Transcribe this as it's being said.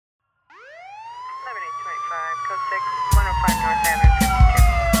105 North Avenue 52.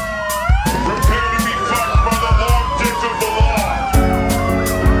 Prepare to be fucked by the long dick of the law.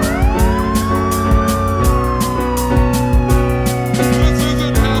 This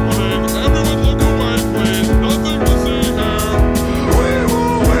isn't happening. Everyone look away, please. Nothing to see here.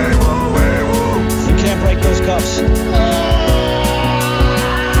 You can't break those cuffs.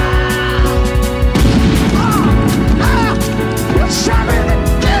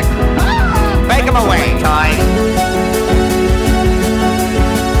 Make him away, Ty.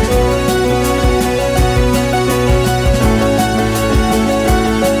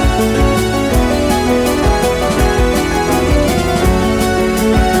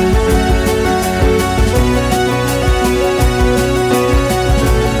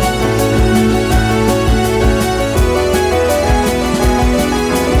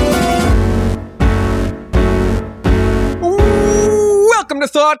 Welcome to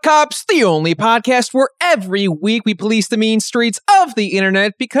Thought Cops, the only podcast where every week we police the mean streets of the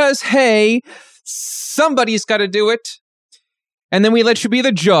internet because, hey, somebody's got to do it. And then we let you be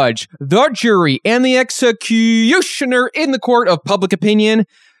the judge, the jury, and the executioner in the court of public opinion.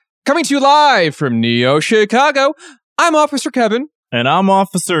 Coming to you live from Neo Chicago, I'm Officer Kevin. And I'm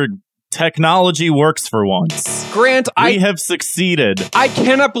Officer Technology Works for once. Grant, We have succeeded. I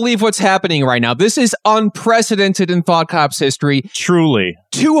cannot believe what's happening right now. This is unprecedented in Thought Cops history. Truly.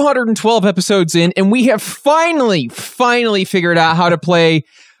 212 episodes in, and we have finally figured out how to play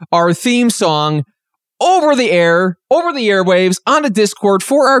our theme song over the airwaves, on a Discord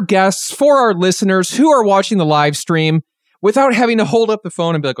for our guests, for our listeners who are watching the live stream without having to hold up the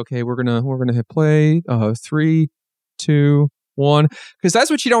phone and be like, okay, we're gonna hit play. 3, 2, 1, because that's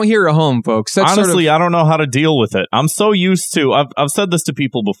what you don't hear at home, folks. That's Honestly, I don't know how to deal with it. I'm so used to. I've said this to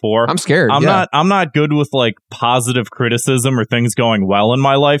people before. I'm scared. I'm not good with like positive criticism or things going well in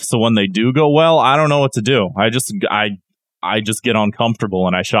my life. So when they do go well, I don't know what to do. I just get uncomfortable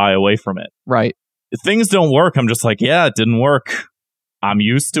and I shy away from it. Right. If things don't work, I'm just like, yeah, it didn't work. I'm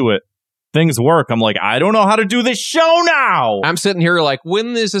used to it. Things work. I'm like, I don't know how to do this show now. I'm sitting here like,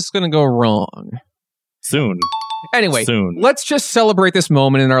 when is this going to go wrong? Soon. Anyway, Soon. Let's just celebrate this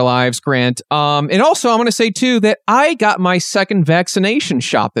moment in our lives, Grant. And also, I'm going to say, too, that I got my second vaccination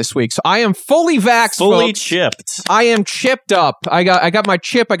shot this week. So I am fully vaxxed, Fully folks. chipped. I am chipped up. I got my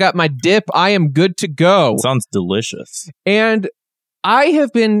chip. I got my dip. I am good to go. Sounds delicious. And I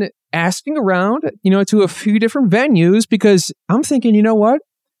have been asking around, to a few different venues because I'm thinking, you know what?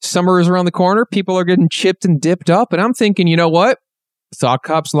 Summer is around the corner. People are getting chipped and dipped up. And I'm thinking, you know what? Thought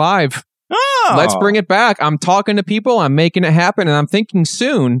Cops Live. Oh. Let's bring it back. I'm talking to people. I'm making it happen. And I'm thinking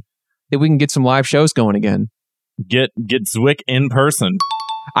soon that we can get some live shows going again. Get Zwick in person.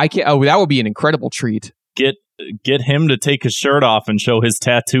 I can't. Oh, that would be an incredible treat. Get him to take his shirt off and show his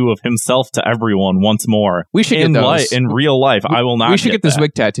tattoo of himself to everyone once more. We should get those. In real life. I will not. We should get the that.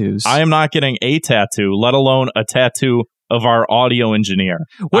 Zwick tattoos. I am not getting a tattoo, let alone a tattoo of our audio engineer.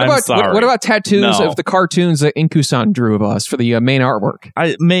 What sorry. about tattoos No. of the cartoons that Inkusan drew of us for the main artwork?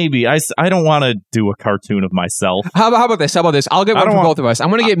 I don't want to do a cartoon of myself. How about this? I'll get one for both of us. I'm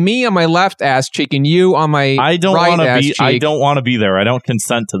going to get me on my left ass cheek and you on my right ass cheek. I don't want to be there. I don't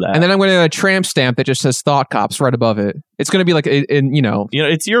consent to that. And then I'm going to have a tramp stamp that just says Thought Cops right above it. It's going to be like,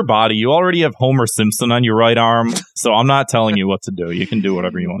 it's your body. You already have Homer Simpson on your right arm, so I'm not telling you what to do. You can do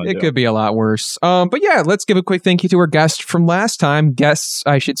whatever you want to do. It could be a lot worse. But yeah, let's give a quick thank you to our guests from last time. Guests,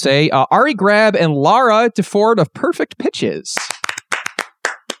 I should say, Ari Grab and Lara DeFord of Perfect Pitches.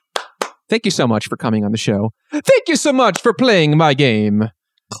 Thank you so much for coming on the show. Thank you so much for playing my game.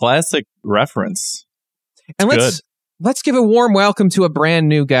 Classic reference. And let's give a warm welcome to a brand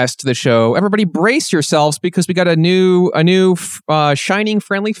new guest to the show. Everybody brace yourselves because we got a new shining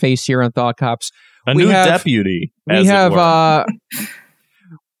friendly face here on Thought Cops. A new deputy. We have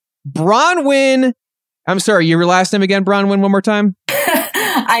Bronwyn. I'm sorry, your last name again, Bronwyn, one more time?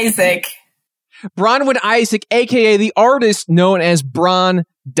 Isaac. Bronwyn Isaac, aka the artist known as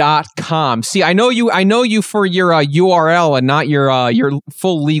Bron.com. See, I know you for your URL and not your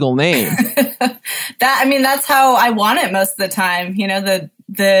full legal name. That's how I want it most of the time.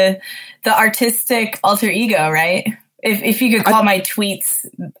 The artistic alter ego, right? If you could call my tweets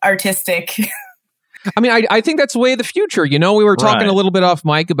artistic. I think that's the way of the future. We were talking a little bit off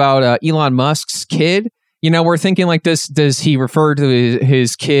mic about Elon Musk's kid. We're thinking like this, does he refer to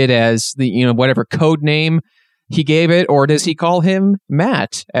his kid as the, whatever code name he gave it, or does he call him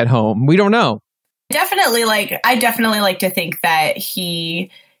Matt at home? We don't know. I definitely like to think that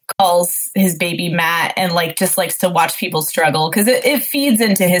he calls his baby Matt and just likes to watch people struggle because it feeds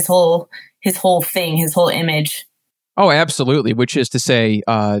into his whole thing, his whole image. Oh, absolutely. Which is to say,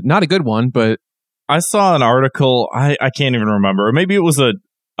 not a good one, but I saw an article. I can't even remember. Or maybe it was a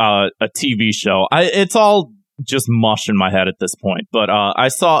TV show. It's all just mush in my head at this point. But I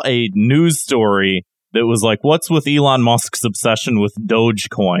saw a news story that was like, what's with Elon Musk's obsession with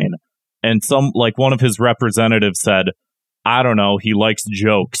Dogecoin? And one of his representatives said, I don't know, he likes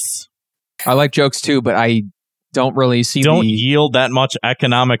jokes. I like jokes too, but I don't really see Don't yield that much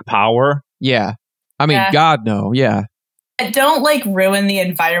economic power. Yeah. I mean, Yeah. God, no. Yeah. Don't like ruin the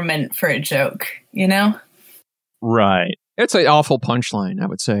environment for a joke, you know? Right. It's an awful punchline, I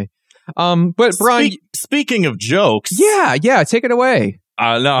would say. But Brian, Speaking of jokes. yeah, take it away.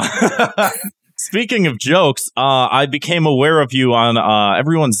 No. Speaking of jokes, I became aware of you on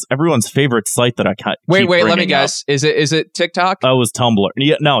everyone's favorite site that I keep Wait, let me bringing guess. Is it TikTok? up. That was Tumblr.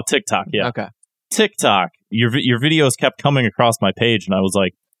 Yeah, no, TikTok. Yeah, Okay. TikTok. Your videos kept coming across my page, and I was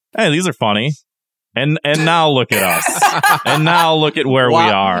like, "Hey, these are funny." And now look at us. And now look at where we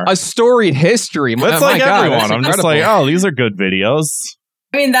are. A storied history. That's My like God, everyone. that's I'm just incredible. like, oh, these are good videos.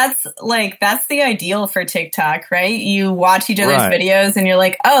 I mean, that's the ideal for TikTok, right? You watch each other's Right. videos and you're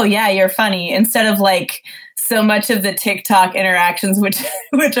like, oh yeah, you're funny. Instead of like so much of the TikTok interactions, which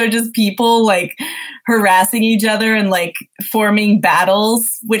are just people like harassing each other and like forming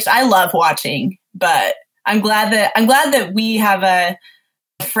battles, which I love watching. But I'm glad that we have a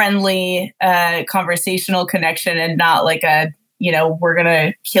friendly conversational connection and not like a, we're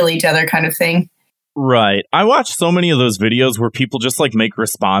gonna kill each other kind of thing. Right. I watch so many of those videos where people just like make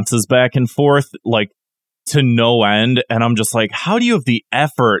responses back and forth, like to no end. And I'm just like, how do you have the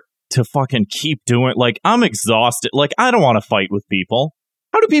effort to fucking keep doing? Like, I'm exhausted. Like, I don't want to fight with people.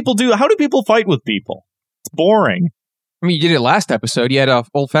 How do people fight with people? It's boring. I mean, you did it last episode. You had a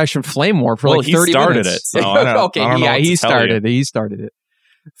old-fashioned flame war for Well, like he 30 started minutes. it, so I don't- okay, I don't know yeah, what to he tell started it. He started it.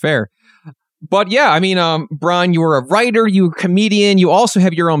 Fair. But yeah, I mean, Brian, you were a writer, you were a comedian, you also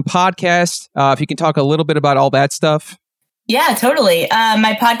have your own podcast. If you can talk a little bit about all that stuff. Yeah, totally.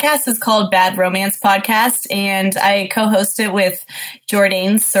 My podcast is called Bad Romance Podcast, and I co-host it with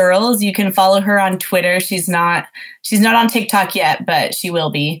Jordan Searles. You can follow her on Twitter. She's not on TikTok yet, but she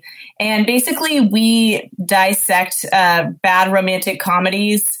will be. And basically, we dissect bad romantic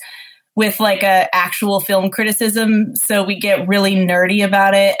comedies with like a actual film criticism. So we get really nerdy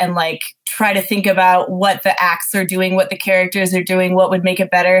about it and like try to think about what the acts are doing, what the characters are doing, what would make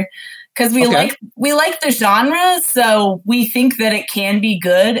it better. Because we like the genre, so we think that it can be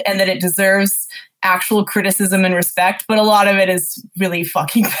good and that it deserves actual criticism and respect. But a lot of it is really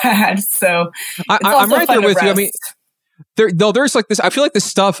fucking bad. So I'm right there with you. I mean, there's like this. I feel like the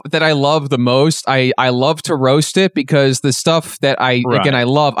stuff that I love the most, I love to roast it because the stuff that I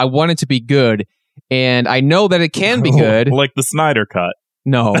love, I want it to be good, and I know that it can be good. Like the Snyder Cut.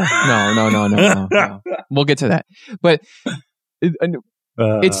 No. We'll get to that, but.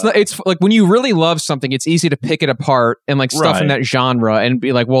 It's like when you really love something, it's easy to pick it apart and like stuff in that genre and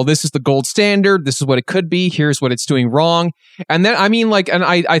be like, well, this is the gold standard. This is what it could be. Here's what it's doing wrong. And then, I mean, like, and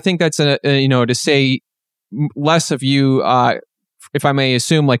I think that's to say less of you, if I may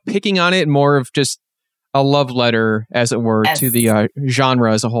assume, like picking on it, more of just a love letter, as it were, to the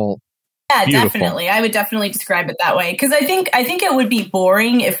genre as a whole. Yeah, Beautiful. definitely. I would definitely describe it that way because I think it would be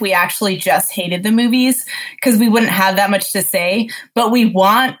boring if we actually just hated the movies because we wouldn't have that much to say. But we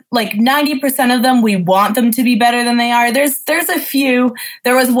want like 90% of them. We want them to be better than they are. There's a few.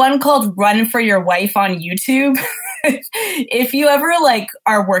 There was one called "Run for Your Wife" on YouTube. If you ever like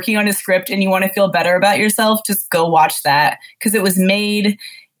are working on a script and you want to feel better about yourself, just go watch that because it was made.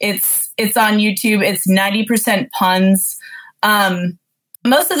 It's on YouTube. It's 90% puns.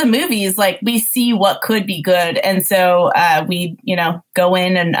 Most of the movies, like we see what could be good. And so we, go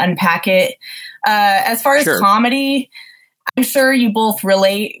in and unpack it. As far as comedy, I'm sure you both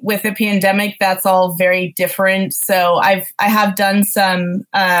relate with the pandemic. That's all very different. So I have done some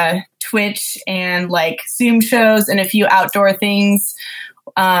Twitch and like Zoom shows and a few outdoor things.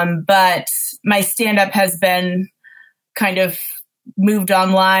 But my stand-up has been kind of moved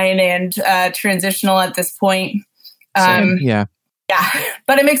online and transitional at this point. Yeah. Yeah,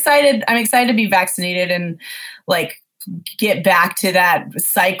 but I'm excited. I'm excited to be vaccinated and like get back to that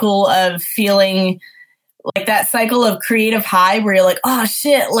cycle of feeling like that cycle of creative high where you're like, oh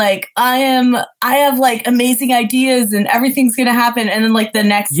shit, like I have like amazing ideas and everything's going to happen. And then like the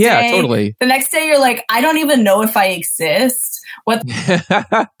next day you're like, I don't even know if I exist. What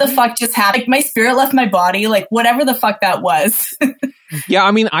the fuck just happened? Like my spirit left my body, like whatever the fuck that was. Yeah.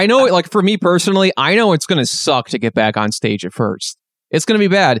 I mean, I know like for me personally, I know it's going to suck to get back on stage at first. It's going to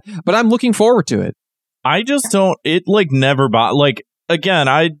be bad, but I'm looking forward to it. I just don't, it like never bought, like, again,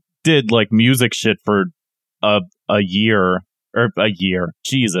 I did like music shit for a year.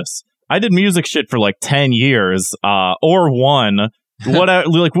 Jesus. I did music shit for like 10 years, or one, whatever,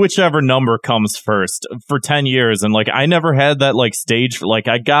 like whichever number comes first for 10 years. And like, I never had that like stage, like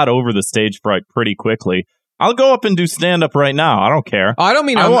I got over the stage fright pretty quickly. I'll go up and do stand up right now. I don't care. I don't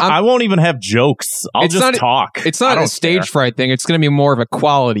mean I won't even have jokes. I'll just talk. It's not a stage fright thing. It's going to be more of a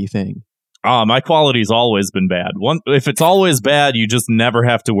quality thing. My quality's always been bad. If it's always bad, you just never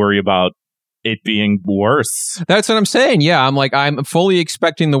have to worry about it being worse. That's what I'm saying. Yeah, I'm fully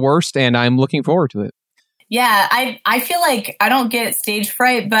expecting the worst, and I'm looking forward to it. Yeah, I feel like I don't get stage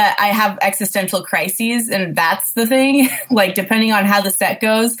fright, but I have existential crises, and that's the thing. Like, depending on how the set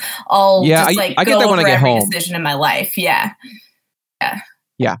goes, I'll just like I get go that when over I get every home. decision in my life. Yeah.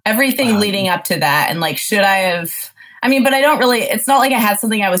 Everything Wow. leading up to that, and like, should I have? I mean, but I don't really. It's not like I had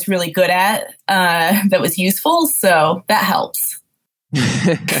something I was really good at that was useful, so that helps.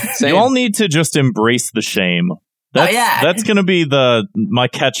 You all need to just embrace the shame. That's going to be my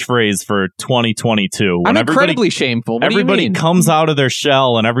catchphrase for 2022. When I'm incredibly shameful. What everybody do you mean? comes out of their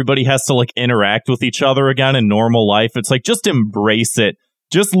shell and everybody has to like interact with each other again in normal life. It's like, just embrace it.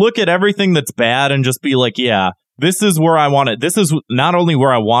 Just look at everything that's bad and just be like, yeah, this is where I want it. This is not only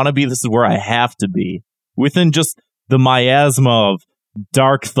where I want to be, this is where I have to be. Within just the miasma of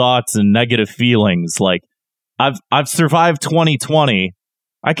dark thoughts and negative feelings. Like, I've survived 2020.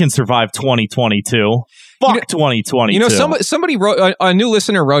 I can survive 2022. Fuck 2022. You know, somebody wrote, a new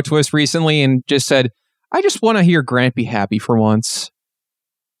listener wrote to us recently and just said, I just want to hear Grant be happy for once.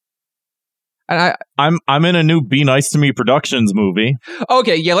 And I'm in a new Be Nice to Me Productions movie.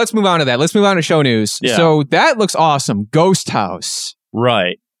 Okay, yeah, let's move on to that. Let's move on to show news. Yeah. So that looks awesome. Ghost House.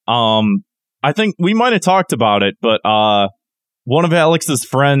 Right. I think we might have talked about it, but one of Alex's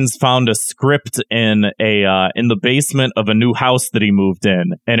friends found a script in the basement of a new house that he moved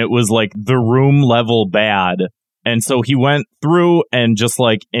in, and it was like the room level bad. And so he went through and just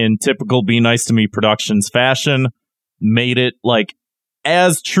like in typical Be Nice to Me Productions fashion, made it like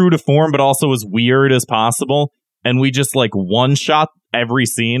as true to form, but also as weird as possible. And we just like one shot every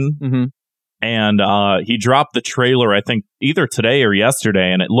scene. Mm-hmm. And he dropped the trailer, I think either today or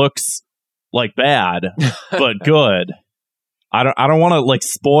yesterday, and it looks like bad, but good. I don't want to like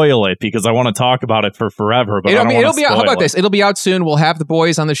spoil it because I want to talk about it for forever. But it'll be out. How about this? It'll be out soon. We'll have the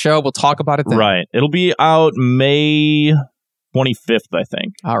boys on the show. We'll talk about it then. Right. It'll be out May 25th, I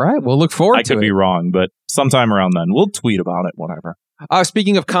think. All right. We'll look forward to it. I could be wrong, but sometime around then. We'll tweet about it, whatever.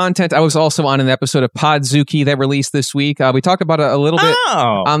 Speaking of content, I was also on an episode of Podzuki that released this week. We talked about it a little bit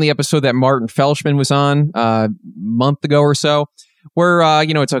on the episode that Martin Felshman was on a month ago or so. Where,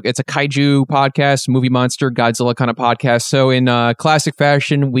 it's a kaiju podcast, movie monster, Godzilla kind of podcast. So in classic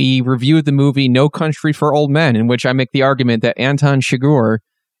fashion, we reviewed the movie No Country for Old Men, in which I make the argument that Anton Chigurh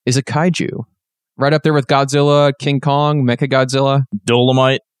is a kaiju. Right up there with Godzilla, King Kong, Mechagodzilla.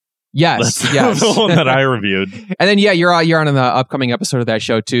 Dolomite. Yes. That's the one that I reviewed. And then, you're on the upcoming episode of that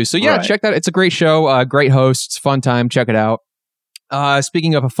show, too. So, Right. Check that. It's a great show. Great hosts. Fun time. Check it out.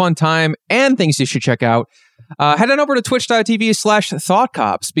 Speaking of a fun time and things you should check out, head on over to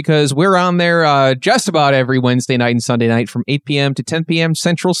twitch.tv/ThoughtCops because we're on there just about every Wednesday night and Sunday night from 8 p.m. to 10 p.m.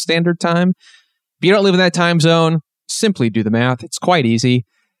 Central Standard Time. If you don't live in that time zone, simply do the math. It's quite easy.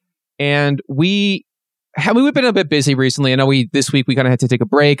 And we've been a bit busy recently. I know this week we kind of had to take a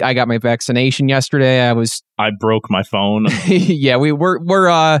break. I got my vaccination yesterday. I broke my phone. Yeah,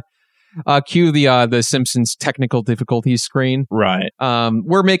 we're cue the Simpsons technical difficulties screen. Right.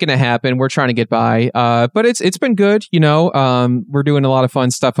 We're making it happen. We're trying to get by. But it's been good. We're doing a lot of fun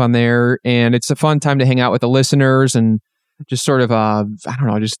stuff on there, and it's a fun time to hang out with the listeners and just sort of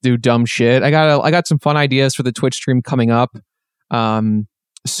just do dumb shit. I got some fun ideas for the Twitch stream coming up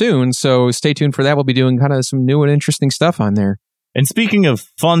soon, so stay tuned for that. We'll be doing kind of some new and interesting stuff on there. And speaking of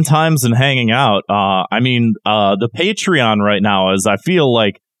fun times and hanging out, the Patreon right now is, I feel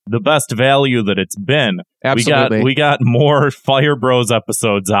like, the best value that it's been. Absolutely. We got more Fire Bros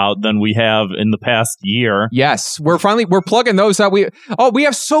episodes out than we have in the past year. Yes, we're plugging those out. We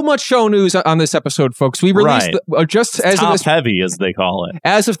have so much show news on this episode, folks. We released top heavy, as they call it.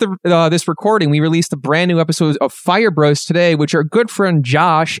 As of this recording, we released a brand new episode of Fire Bros today, which our good friend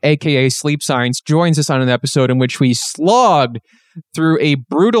Josh, aka Sleep Science, joins us on an episode in which we slogged through a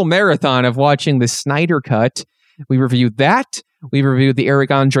brutal marathon of watching the Snyder Cut. We reviewed that. We reviewed the Eric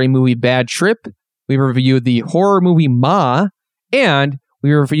Andre movie Bad Trip. We reviewed the horror movie Ma. And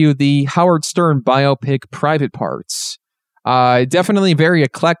we reviewed the Howard Stern biopic Private Parts. Definitely very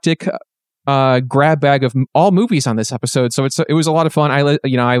eclectic grab bag of all movies on this episode. So it was a lot of fun. I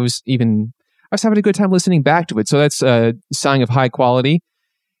was having a good time listening back to it. So that's a sign of high quality.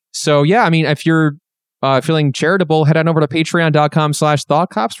 So yeah, I mean, if you're feeling charitable, head on over to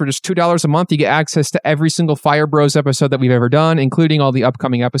patreon.com/thoughtcops. For just $2 a month, you get access to every single Fire Bros episode that we've ever done, including all the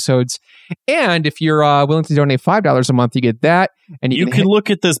upcoming episodes. And if you're willing to donate $5 a month, you get that. And you can look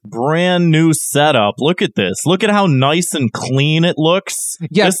at this brand new setup. Look at this. Look at how nice and clean it looks.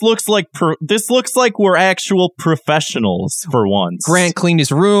 Yeah. This looks like we're actual professionals for once. Grant cleaned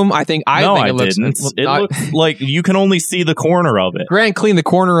his room. I think it looks. Didn't. It looks like you can only see the corner of it. Grant cleaned the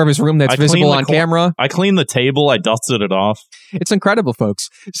corner of his room that's visible on camera. I cleaned the table. I dusted it off. It's incredible, folks.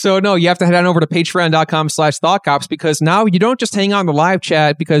 So no, you have to head on over to patreon.com/thoughtcops, because now you don't just hang on the live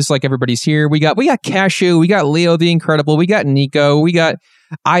chat because like everybody's here. We got Cashew, we got Leo the Incredible, we got Nico, we got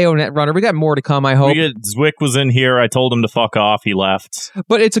IO Netrunner, we got more to come, I hope. Zwick was in here. I told him to fuck off. He left.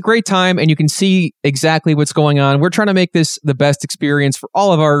 But it's a great time, and you can see exactly what's going on. We're trying to make this the best experience for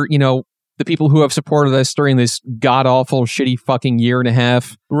all of our, the people who have supported us during this god-awful, shitty fucking year and a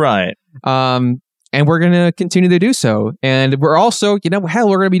half. Right. And we're going to continue to do so. And we're also, we're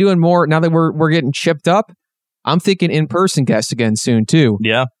going to be doing more now that we're getting chipped up. I'm thinking in-person guests again soon, too.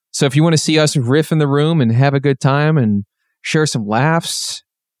 Yeah. So if you want to see us riff in the room and have a good time and share some laughs.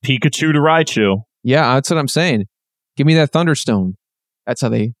 Pikachu to Raichu. Yeah, that's what I'm saying. Give me that Thunderstone. That's how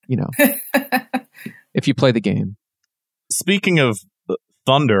they, if you play the game. Speaking of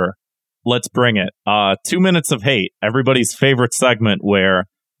thunder, let's bring it. 2 Minutes of Hate, everybody's favorite segment where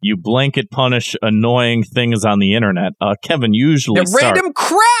you blanket punish annoying things on the internet. Kevin, usually the random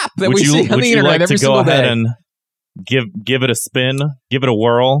crap that we see on the internet every single day. Would you like to go ahead and give it a spin? Give it a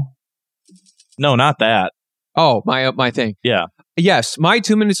whirl? No, not that. Oh, my thing. Yeah. Yes, my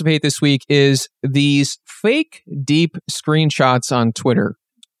 2 minutes of hate this week is these fake deep screenshots on Twitter.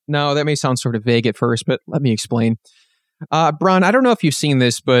 Now, that may sound sort of vague at first, but let me explain. Bron, I don't know if you've seen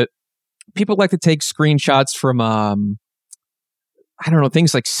this, but people like to take screenshots from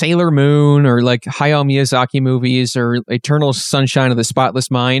things like Sailor Moon or like Hayao Miyazaki movies or Eternal Sunshine of the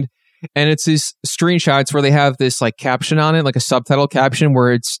Spotless Mind. And it's these screenshots where they have this like caption on it, like a subtitle caption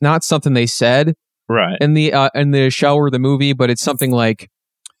where it's not something they said in the show or the movie, but it's something like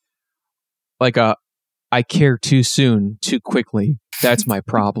I care too soon, too quickly. That's my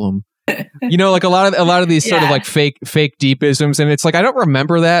problem. Like a lot of these sort of like fake deepisms, and it's like I don't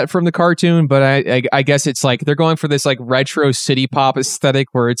remember that from the cartoon, but I guess it's like they're going for this like retro city pop aesthetic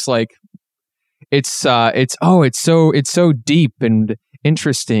where it's like it's so deep and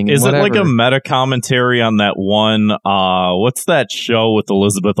interesting. Is and it like a meta commentary on that one? What's that show with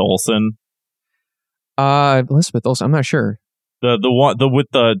Elizabeth Olsen? Elizabeth Olsen. I'm not sure. The one with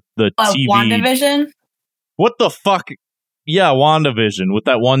the TV. WandaVision. What the fuck? Yeah, WandaVision, with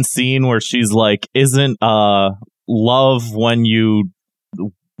that one scene where she's like, isn't love when you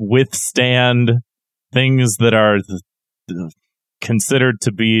withstand things that are considered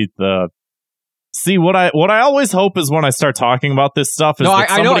to be the... See, what I always hope is when I start talking about this stuff is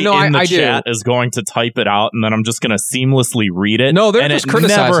somebody in the chat is going to type it out, and then I'm just going to seamlessly read it. No, they're just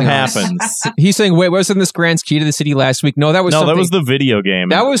criticizing. Never happens. He's saying, "Wait, wasn't this Grant's Key to the City last week?" No, that was the video game.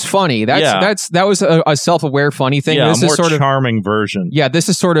 That was funny. That was a self-aware funny thing. Yeah, this a more is sort of charming version. Yeah, this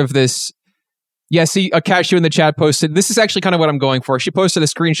is sort of this. Yeah, see, a cashew in the chat posted. This is actually kind of what I'm going for. She posted a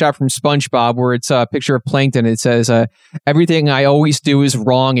screenshot from SpongeBob where it's a picture of Plankton. It says, "Everything I always do is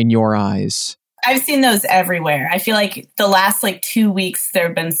wrong in your eyes." I've seen those everywhere. I feel like the last 2 weeks there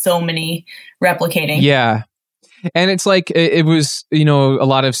have been so many replicating. Yeah. And it's like it was, a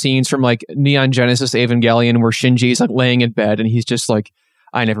lot of scenes from like Neon Genesis Evangelion where Shinji's like laying in bed and he's just like,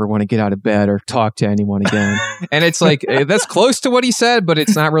 I never want to get out of bed or talk to anyone again. And it's like, that's close to what he said, but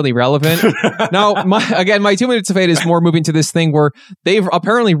it's not really relevant. Now, my 2 minutes of hate is more moving to this thing where they've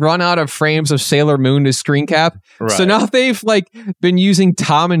apparently run out of frames of Sailor Moon to screen cap. Right. So now they've been using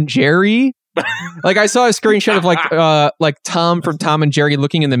Tom and Jerry. I saw a screenshot of like Tom from Tom and Jerry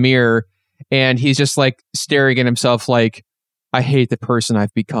looking in the mirror, and he's just like staring at himself like, I hate the person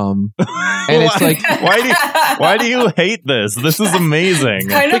I've become. And it's like, why do you hate this? This is amazing.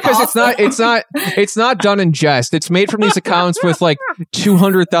 Because awesome. it's not done in jest. It's made from these accounts with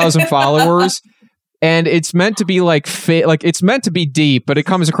 200,000 followers. And it's meant to be it's meant to be deep, but it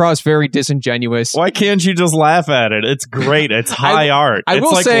comes across very disingenuous. Why can't you just laugh at it? It's great. It's high art.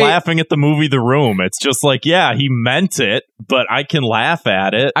 It's like laughing at the movie The Room. It's just like, yeah, he meant it, but I can laugh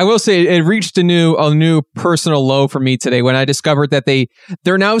at it. I will say it reached a new personal low for me today when I discovered that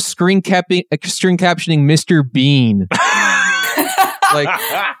they're now screen captioning Mr. Bean.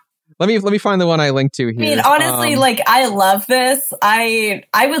 Let me find the one I linked to here. I mean, honestly, I love this. I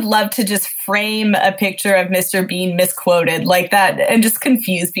would love to just frame a picture of Mr. Bean misquoted like that and just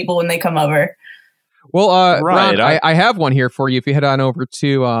confuse people when they come over. Well, Right, Ron, I have one here for you. If you head on over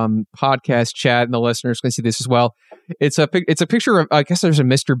to podcast chat, and the listeners can see this as well. It's a picture of, I guess there's a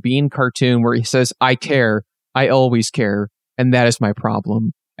Mr. Bean cartoon where he says, "I care, I always care, and that is my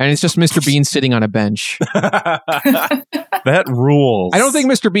problem." And it's just Mr. Bean sitting on a bench. That rules. I don't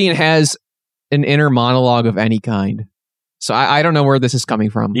think Mr. Bean has an inner monologue of any kind. So I don't know where this is coming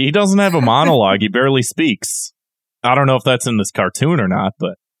from. He doesn't have a monologue. He barely speaks. I don't know if that's in this cartoon or not,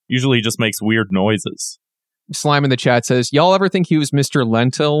 but usually he just makes weird noises. Slime in the chat says, y'all ever think he was Mr.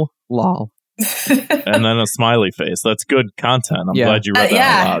 Lentil? Lol. And then a smiley face. That's good content. I'm Yeah. glad you read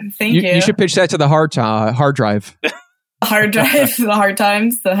that out loud. Thank you. You should pitch that to the hard drive. Hard drive, the hard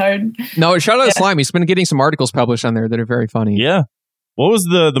times, the hard. No, shout out to Slime. He's been getting some articles published on there that are very funny. Yeah. What was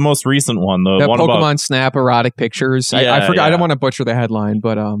the most recent one? The one Pokemon about Snap erotic pictures. I Yeah, forgot. I yeah. don't want to butcher the headline,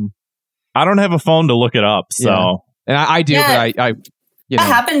 but I don't have a phone to look it up, so Yeah. and I do, Yeah. but I you know.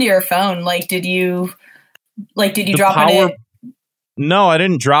 What happened to your phone? Did you The drop power- it? No, I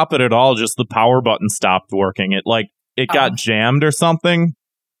didn't drop it at all. Just the power button stopped working. It got jammed or something,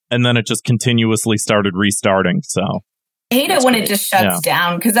 and then it just continuously started restarting. So I hate it when it just shuts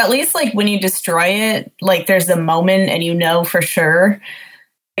down, because at least when you destroy it, there's a moment and you know for sure.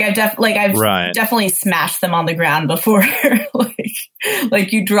 I've Right. definitely smashed them on the ground before.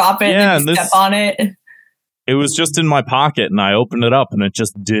 You drop it Yeah, and you and step on it. it was just in my pocket, and I opened it up, and it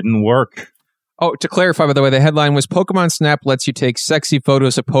just didn't work. Oh, to clarify, by the way, the headline was Pokemon Snap lets you take sexy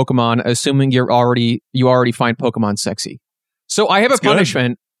photos of Pokemon, assuming you already find Pokemon sexy. So I have That's a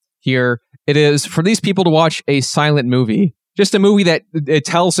punishment here. It is for these people to watch a silent movie. Just a movie that it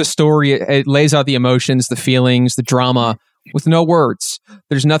tells a story, it lays out the emotions, the feelings, the drama with no words.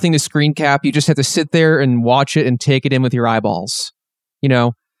 There's nothing to screen cap. You just have to sit there and watch it and take it in with your eyeballs. You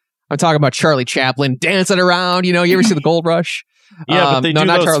know, I'm talking about Charlie Chaplin dancing around. You know, you ever see the Gold Rush? Yeah, but they no, do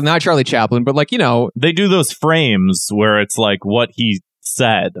not those- not Charlie Chaplin, but They do those frames where it's what he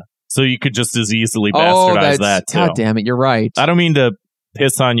said, so you could just as easily oh, bastardize that too. God damn it, you're right. I don't mean to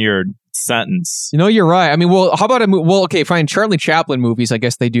piss on your sentence. You know, you're right. I mean, well, how about okay, fine. Charlie Chaplin movies, I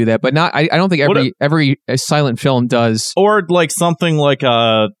guess they do that, but not. I don't think every silent film does. Or something like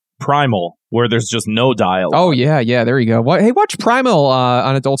Primal, where there's just no dialogue. Oh yeah, there you go. Hey, watch Primal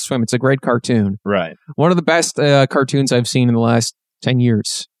on Adult Swim. It's a great cartoon. Right. One of the best cartoons I've seen in the last 10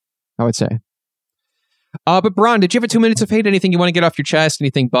 years, I would say. But Bron, did you have 2 minutes of hate? Anything you want to get off your chest?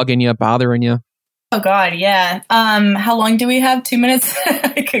 Anything bugging you, bothering you? Oh God, yeah. How long do we have? 2 minutes?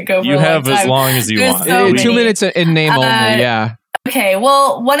 I could go for You a long have as time. long as you There's want. so 2 many. minutes in name only. Yeah. Okay,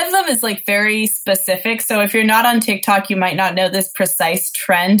 well, one of them is very specific. So if you're not on TikTok, you might not know this precise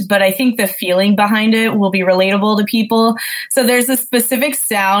trend, but I think the feeling behind it will be relatable to people. So there's a specific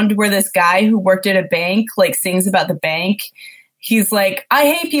sound where this guy who worked at a bank sings about the bank. He's like, I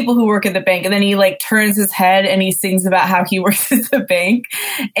hate people who work at the bank. And then he turns his head and he sings about how he works at the bank.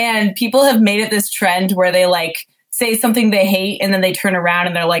 And people have made it this trend where they say something they hate and then they turn around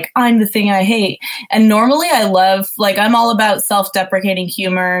and they're like, I'm the thing I hate. And normally I love, I'm all about self-deprecating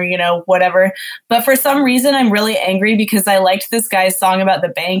humor, whatever. But for some reason, I'm really angry because I liked this guy's song about the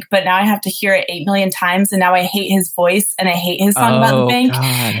bank, but now I have to hear it 8 million times. And now I hate his voice and I hate his song about the bank.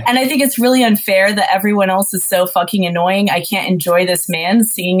 God. And I think it's really unfair that everyone else is so fucking annoying. I can't enjoy this man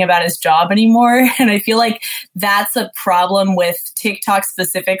singing about his job anymore. And I feel like that's a problem with TikTok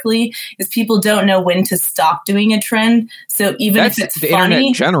specifically, is people don't know when to stop doing a trend. So even That's if it's the internet funny,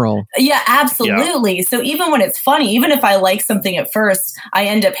 in general. yeah, absolutely. So even when it's funny, even if I like something at first, I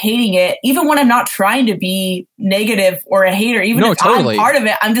end up hating it. Even when I'm not trying to be negative or a hater, even No, if totally. I'm part of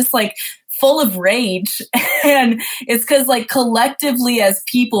it, I'm just full of rage. And it's because collectively as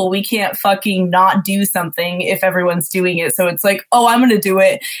people, we can't fucking not do something if everyone's doing it. So it's oh, I'm going to do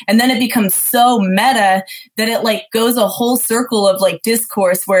it. And then it becomes so meta that it goes a whole circle of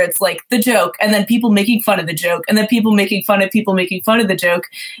discourse where it's the joke and then people making fun of the joke and then people making fun of people making fun of the joke.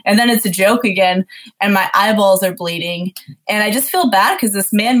 And then it's a joke again and my eyeballs are bleeding. And I just feel bad because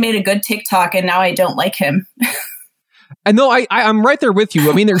this man made a good TikTok and now I don't like him. And no, I'm right there with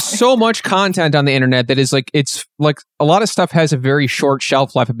you. I mean, there's so much content on the internet that is it's a lot of stuff has a very short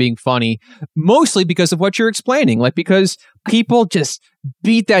shelf life of being funny, mostly because of what you're explaining. Because people just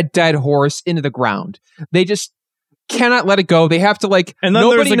beat that dead horse into the ground. They just cannot let it go. They have to and then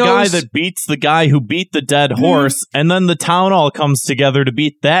nobody there's a knows. guy that beats the guy who beat the dead horse, and then the town all comes together to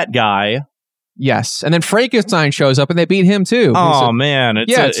beat that guy. Yes, and then Frankenstein shows up and they beat him too. Oh man,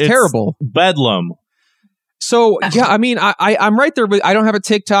 it's terrible. Bedlam. So yeah, I mean, I'm right there with. I don't have a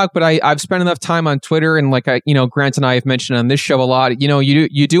TikTok, but I've spent enough time on Twitter, and Grant and I have mentioned on this show a lot.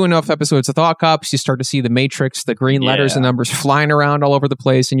 You do enough episodes of Thought Cops, you start to see the Matrix, the green letters and numbers flying around all over the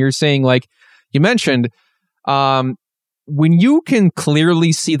place, and you're saying you mentioned, when you can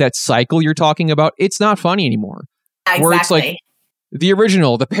clearly see that cycle you're talking about, it's not funny anymore. Exactly. Where it's like the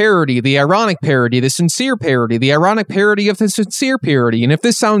original, the parody, the ironic parody, the sincere parody, the ironic parody of the sincere parody. And if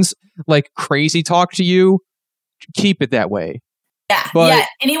this sounds like crazy talk to you, keep it that way. Yeah,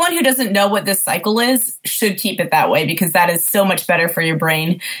 anyone who doesn't know what this cycle is should keep it that way, because that is so much better for your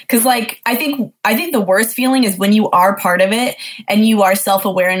brain. Because like I think the worst feeling is when you are part of it and you are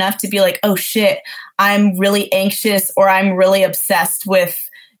self-aware enough to be like, oh shit, I'm really anxious or I'm really obsessed with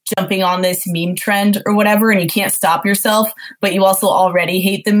jumping on this meme trend or whatever, and you can't stop yourself, but you also already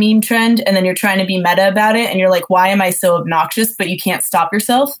hate the meme trend, and then you're trying to be meta about it, and you're like, why am I so obnoxious? But you can't stop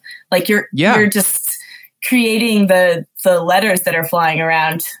yourself. Like you're just creating the letters that are flying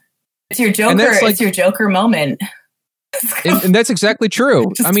around. It's your Joker. Like, it's your Joker moment. and that's exactly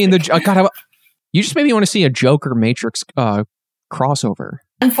true. I mean, God, you just made me want to see a Joker Matrix crossover.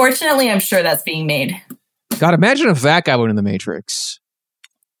 Unfortunately, I'm sure that's being made. God, imagine if that guy went in the Matrix.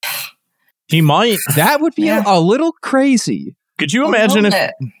 He might. That would be a little crazy. Could you imagine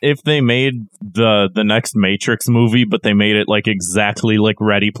if they made the next Matrix movie, but they made it like exactly like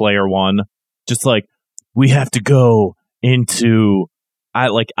Ready Player One? Just like, we have to go into, I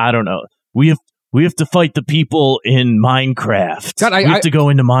don't know. We have to fight the people in Minecraft. God, we have to go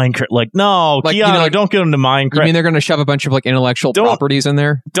into Minecraft. Like, no, like, Keanu, don't get into Minecraft. You mean they're going to shove a bunch of like intellectual properties in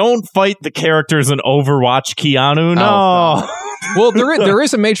there? Don't fight the characters in Overwatch, Keanu. No. Oh, well, there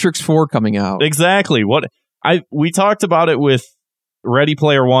is a Matrix 4 coming out. Exactly. We talked about it with Ready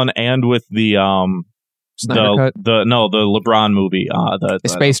Player One and with the Snyder Cut? the LeBron movie, the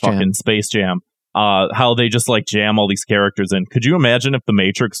Space Jam. Fucking Space Jam. How they just like jam all these characters in. Could you imagine if the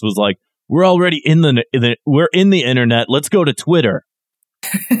Matrix was like, we're already we're in the internet. Let's go to Twitter.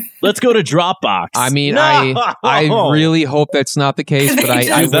 Let's go to Dropbox. I mean, I really hope that's not the case,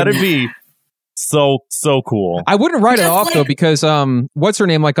 but that'd be so cool. I wouldn't write it off though, because what's her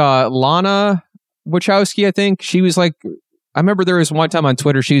name? Like Lana Wachowski, I think. She was like, I remember there was one time on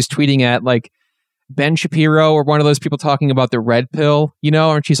Twitter she was tweeting at like Ben Shapiro or one of those people talking about the red pill,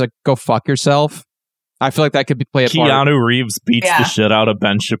 and she's like, go fuck yourself. I feel like that could play a part. Keanu Reeves beats the shit out of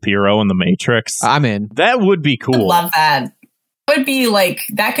Ben Shapiro in The Matrix. I'm in. That would be cool. I love that. It would be like,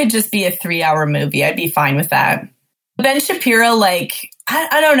 that could just be a 3-hour movie. I'd be fine with that. Ben Shapiro, like,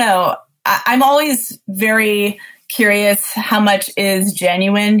 I don't know. I'm always very curious how much is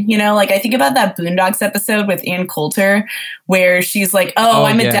genuine, like I think about that Boondocks episode with Ann Coulter where she's like,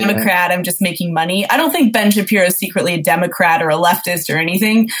 I'm a Democrat, I'm just making money. I don't think Ben Shapiro is secretly a Democrat or a leftist or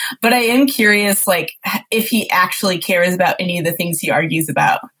anything, but I am curious like if he actually cares about any of the things he argues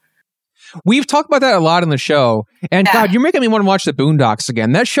about. We've talked about that a lot on the show, and God, you're making me want to watch the Boondocks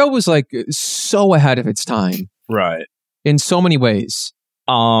again. That show was like so ahead of its time, right, in so many ways.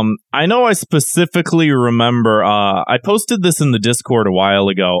 I know I specifically remember, I posted this in the Discord a while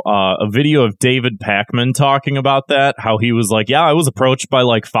ago, a video of David Pakman talking about that, how he was like, I was approached by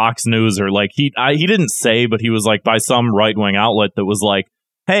like Fox News, or like he didn't say, but he was like by some right-wing outlet that was like,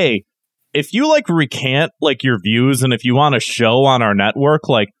 hey, if you like recant like your views and if you want a show on our network,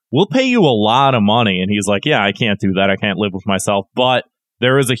 like we'll pay you a lot of money. And he's like, I can't do that. I can't live with myself. But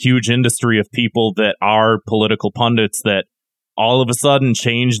there is a huge industry of people that are political pundits that all of a sudden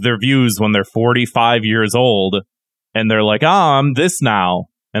change their views when they're 45 years old, and they're like, I'm this now.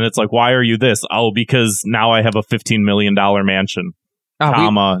 And it's like, why are you this? Oh, because now I have a $15 million mansion,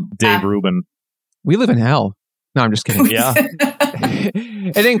 Dave Rubin. We live in hell. No, I'm just kidding. Yeah.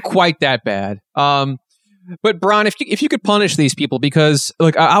 It ain't quite that bad. But Bron, if you could punish these people, because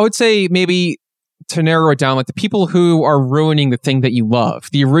like I would say maybe to narrow it down, like the people who are ruining the thing that you love,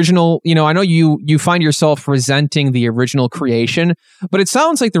 the original, I know you find yourself resenting the original creation, but it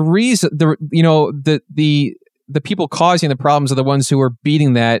sounds like the reason, the people causing the problems are the ones who are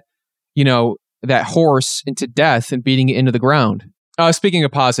beating that horse into death and beating it into the ground. Speaking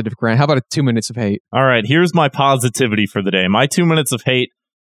of positive, Grant, how about 2 minutes of hate? All right, here's my positivity for the day. My 2 minutes of hate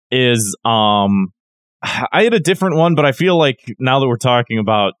is, I had a different one, but I feel like now that we're talking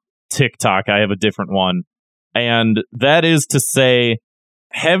about TikTok, I have a different one. And that is to say,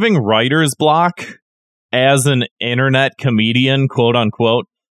 having writer's block as an internet comedian, quote unquote,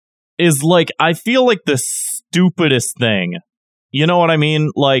 is like, I feel like the stupidest thing. You know what I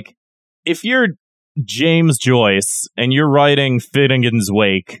mean? Like, if you're James Joyce and you're writing Finnegan's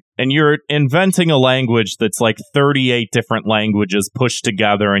Wake and you're inventing a language that's like 38 different languages pushed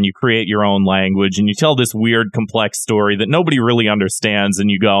together, and you create your own language and you tell this weird complex story that nobody really understands, and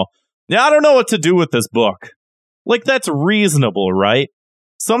you go, I don't know what to do with this book. Like, that's reasonable, right?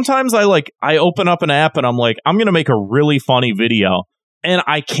 Sometimes I open up an app and I'm like, I'm going to make a really funny video, and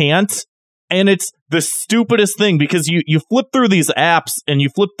I can't. And it's the stupidest thing because you flip through these apps and you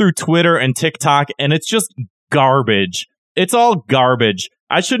flip through Twitter and TikTok and it's just garbage. It's all garbage.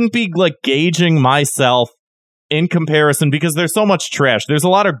 I shouldn't be like gauging myself in comparison because there's so much trash. There's a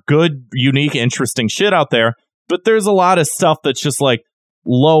lot of good, unique, interesting shit out there, but there's a lot of stuff that's just like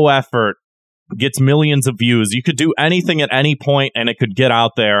low effort, gets millions of views. You could do anything at any point and it could get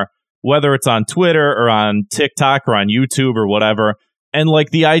out there, whether it's on Twitter or on TikTok or on YouTube or whatever. And like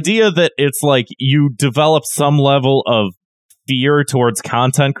the idea that it's like you develop some level of fear towards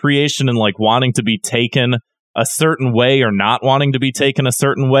content creation and like wanting to be taken a certain way or not wanting to be taken a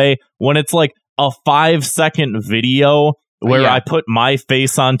certain way when it's like a 5-second video where I put my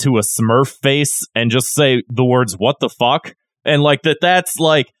face onto a Smurf face and just say the words, what the fuck? And like that's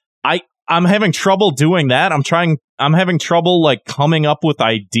like, I'm having trouble doing that. I'm having trouble like coming up with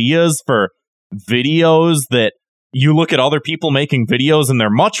ideas for videos that you look at other people making videos and they're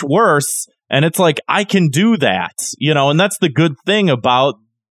much worse. And it's like, I can do that, you know, and that's the good thing about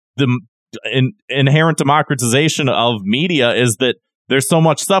the inherent democratization of media is that there's so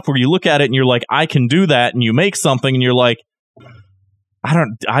much stuff where you look at it and you're like, I can do that. And you make something and you're like,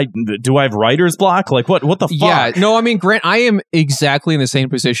 do I have writer's block? Like what the fuck? Yeah, no, I mean, Grant, I am exactly in the same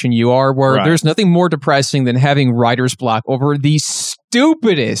position you are where there's nothing more depressing than having writer's block over the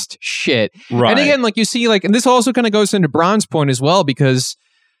stupidest shit. Right. And again, like you see, like, and this also kind of goes into Bron's point as well, because,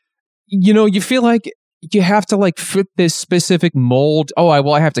 you know, you feel like you have to like fit this specific mold. Oh,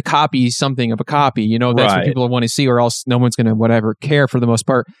 I have to copy something of a copy, you know, that's what people want to see or else no one's going to whatever care for the most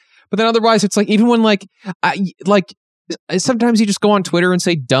part. But then otherwise it's like, even when sometimes you just go on Twitter and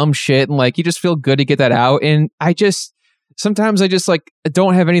say dumb shit and like you just feel good to get that out. And sometimes I just like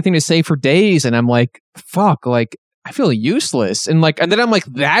don't have anything to say for days and I'm like, fuck, like I feel useless. And then I'm like,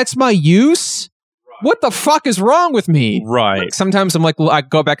 that's my use? What the fuck is wrong with me? Right. Like, sometimes I'm like, I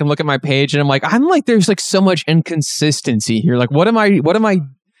go back and look at my page and I'm like, there's like so much inconsistency here. Like, am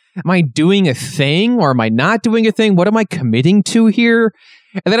I doing a thing or am I not doing a thing? What am I committing to here?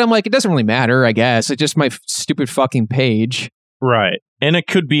 And then I'm like, it doesn't really matter, I guess. It's just my stupid fucking page. Right. And it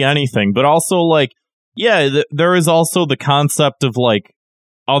could be anything. But also, like, yeah, there is also the concept of, like,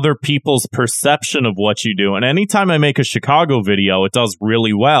 other people's perception of what you do. And anytime I make a Chicago video, it does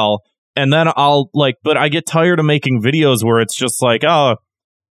really well. And then but I get tired of making videos where it's just like, oh,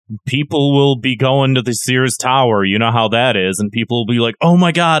 people will be going to the Sears Tower. You know how that is. And people will be like, oh,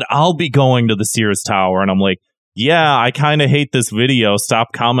 my God, I'll be going to the Sears Tower. And I'm like, yeah, I kind of hate this video.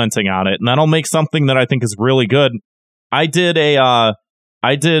 Stop commenting on it. And then I'll make something that I think is really good. I brought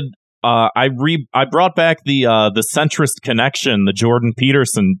back the Centrist Connection, the Jordan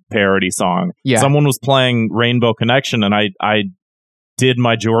Peterson parody song. Yeah. Someone was playing Rainbow Connection and I did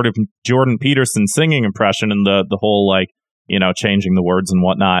my Jordan Peterson singing impression and the whole, like, you know, changing the words and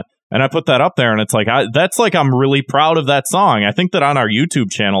whatnot. And I put that up there and it's like, I'm really proud of that song. I think that on our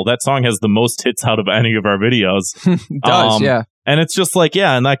YouTube channel, that song has the most hits out of any of our videos. It does, yeah. And it's just like,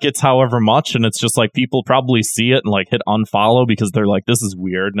 yeah, and that gets however much. And it's just like people probably see it and like hit unfollow because they're like, this is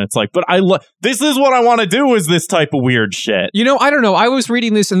weird. And it's like, but this is what I want to do is this type of weird shit. You know, I don't know. I was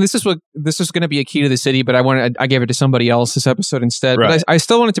reading this and this is going to be a key to the city, but I gave it to somebody else this episode instead. Right. But I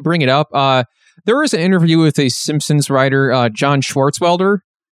still wanted to bring it up. There was an interview with a Simpsons writer, John Swartzwelder.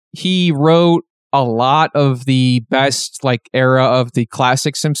 He wrote a lot of the best like era of the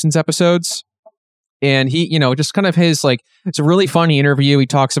classic Simpsons episodes. And he, you know, just kind of his like, it's a really funny interview. He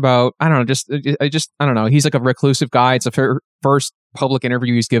talks about, I don't know. He's like a reclusive guy. It's a first public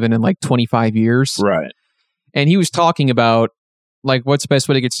interview he's given in like 25 years. Right. And he was talking about like, what's the best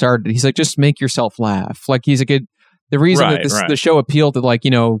way to get started? He's like, just make yourself laugh. Like the reason that the show appealed to like,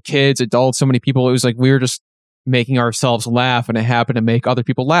 you know, kids, adults, so many people, it was like, we were just making ourselves laugh and it happened to make other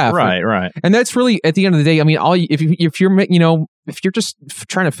people laugh. Right. And that's really, at the end of the day, I mean, if you're just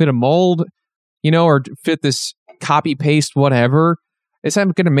trying to fit a mold, you know, or fit this copy paste, whatever, it's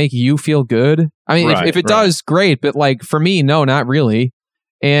not going to make you feel good. I mean, if it does, great. But like for me, no, not really.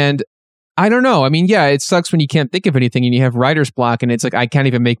 And I don't know. I mean, yeah, it sucks when you can't think of anything and you have writer's block and it's like, I can't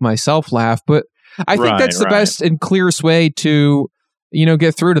even make myself laugh. But I think that's the best and clearest way to, you know,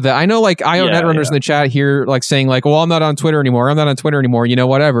 get through to that. I know like IO Netrunners in the chat here, like saying like, well, I'm not on Twitter anymore. You know,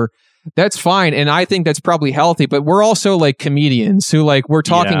 whatever. That's fine. And I think that's probably healthy. But we're also like comedians who like, we're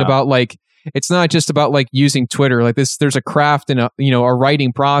talking about like, it's not just about like using Twitter like this. There's a craft and a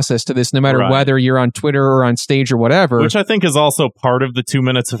writing process to this, no matter whether you're on Twitter or on stage or whatever. Which I think is also part of the 2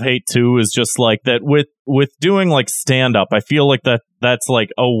 minutes of hate too, is just like that with doing like stand up. I feel like that's like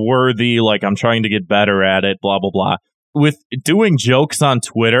a worthy, like I'm trying to get better at it, blah, blah, blah. With doing jokes on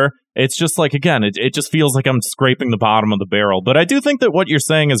Twitter, it's just like, again, it just feels like I'm scraping the bottom of the barrel. But I do think that what you're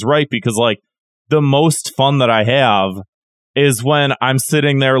saying is right, because like the most fun that I have is when I'm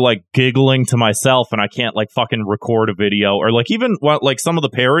sitting there like giggling to myself and I can't like fucking record a video, or like even what like some of the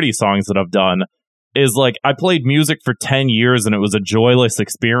parody songs that I've done is like I played music for 10 years and it was a joyless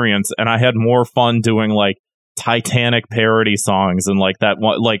experience, and I had more fun doing like Titanic parody songs and like that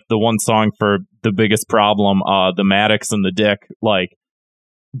one, like the one song for The Biggest Problem, the Maddox and the Dick, like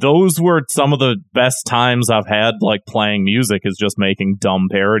those were some of the best times I've had like playing music, is just making dumb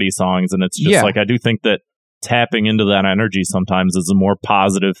parody songs. And it's just like, I do think that tapping into that energy sometimes is a more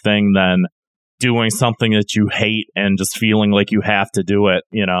positive thing than doing something that you hate and just feeling like you have to do it,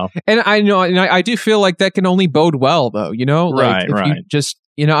 you know? And I know, and I do feel like that can only bode well, though, you know? Like, Right. You just,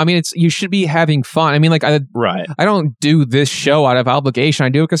 you know, I mean, you should be having fun. I mean, like, I don't do this show out of obligation. I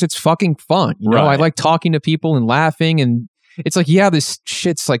do it because it's fucking fun. You know, I like talking to people and laughing, and it's like, yeah, this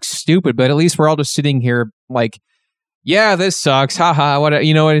shit's like stupid, but at least we're all just sitting here like, yeah, this sucks. Haha. What,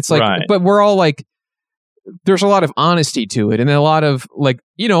 you know, and it's like, but we're all like, there's a lot of honesty to it, and a lot of like,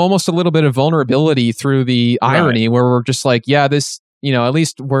 you know, almost a little bit of vulnerability through the irony, where we're just like, yeah, this, you know, at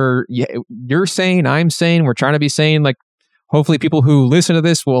least you're sane, I'm sane, we're trying to be sane. Like, hopefully people who listen to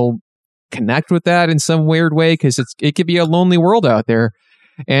this will connect with that in some weird way, because it could be a lonely world out there.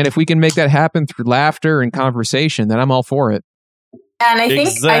 And if we can make that happen through laughter and conversation, then I'm all for it. And I think,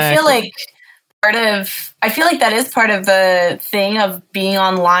 I feel like that is part of the thing of being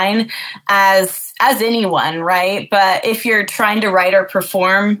online as anyone, right? But if you're trying to write or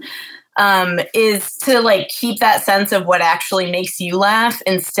perform, is to like keep that sense of what actually makes you laugh,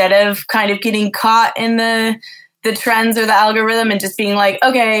 instead of kind of getting caught in the trends or the algorithm and just being like,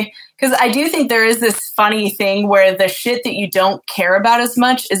 okay, because I do think there is this funny thing where the shit that you don't care about as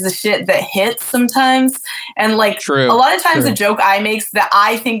much is the shit that hits sometimes. And like a lot of times the joke I make that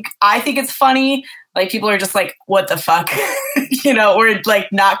I think it's funny, like people are just like, what the fuck, you know, or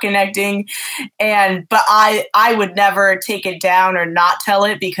like not connecting. But I would never take it down or not tell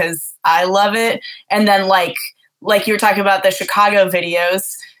it because I love it. And then like you were talking about the Chicago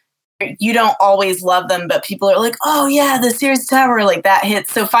videos, you don't always love them, but people are like, oh yeah, the Sears Tower, like that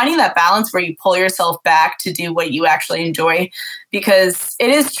hits. So finding that balance where you pull yourself back to do what you actually enjoy, because it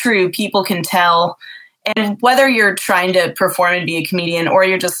is true, people can tell. And whether you're trying to perform and be a comedian, or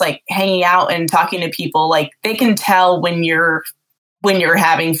you're just like hanging out and talking to people, like they can tell when you're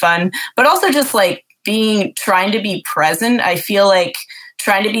having fun. But also just like trying to be present. I feel like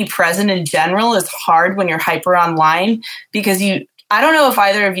trying to be present in general is hard when you're hyper online, because I don't know if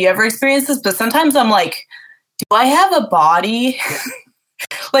either of you ever experienced this, but sometimes I'm like, do I have a body?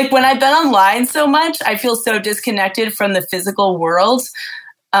 Like when I've been online so much, I feel so disconnected from the physical world.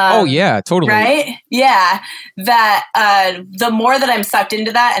 Oh yeah, totally. Right? Yeah. That the more that I'm sucked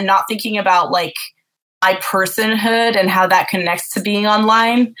into that and not thinking about like my personhood and how that connects to being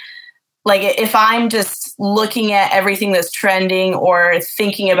online, like if I'm just looking at everything that's trending or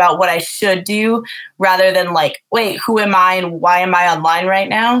thinking about what I should do rather than like, wait, who am I and why am I online right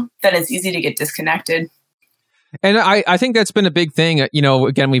now? Then it's easy to get disconnected. And I think that's been a big thing. You know,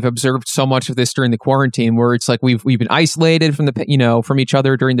 again, we've observed so much of this during the quarantine, where it's like we've been isolated from from each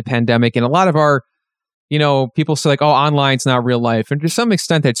other during the pandemic. And a lot of our, you know, people say like, oh, online's not real life. And to some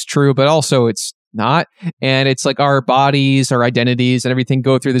extent that's true, but also it's not. And it's like our bodies, our identities and everything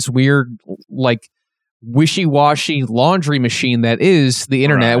go through this weird, like wishy-washy laundry machine that is the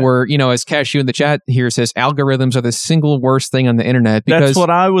internet, where, you know, as Cashew in the chat here says, algorithms are the single worst thing on the internet. Because that's what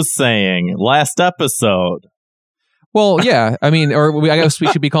I was saying last episode. Well, yeah, I mean, I guess we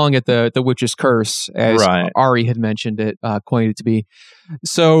should be calling it the witch's curse, as Ari had mentioned it, coined it to be.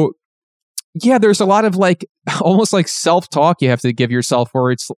 So, yeah, there's a lot of like, almost like self-talk you have to give yourself,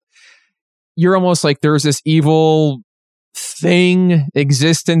 where you're almost like there's this evil thing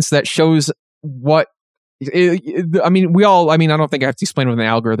existence that shows what. I mean, I don't think I have to explain what an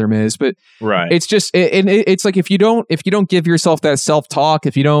algorithm is, but it's just, it's like if you don't give yourself that self-talk,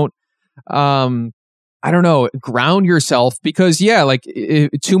 if you don't, I don't know, ground yourself, because like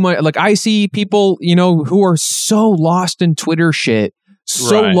too much, like I see people, you know, who are so lost in Twitter shit,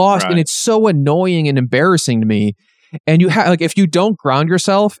 and it's so annoying and embarrassing to me. And you have like, if you don't ground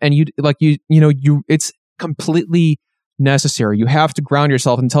yourself, and it's completely necessary. You have to ground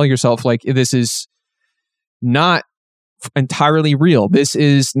yourself and tell yourself like, this is not entirely real. This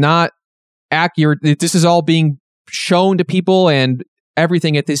is not accurate. This is all being shown to people and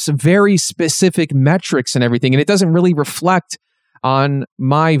everything at this very specific metrics and everything. And it doesn't really reflect on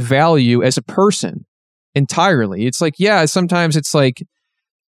my value as a person entirely. It's like, yeah, sometimes it's like,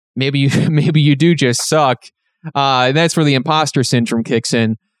 maybe you do just suck. That's where the imposter syndrome kicks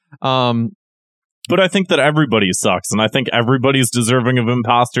in. But I think that everybody sucks, and I think everybody's deserving of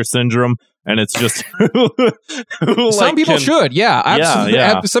imposter syndrome, and it's just some people should, yeah, absolutely.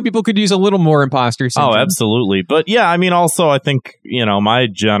 Yeah. Some people could use a little more imposter syndrome. Oh, absolutely. But yeah, I mean, also, I think, my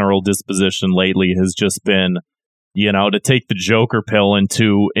general disposition lately has just been, to take the Joker pill and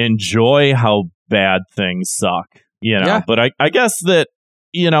to enjoy how bad things suck, Yeah. But I guess that,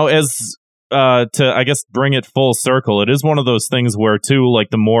 I guess bring it full circle, it is one of those things where, too,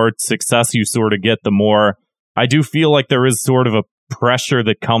 like, the more success you sort of get, the more I do feel like there is sort of a pressure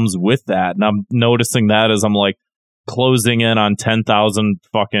that comes with that. And I'm noticing that as I'm like closing in on 10,000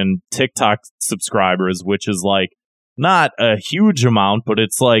 fucking TikTok subscribers, which is like not a huge amount, but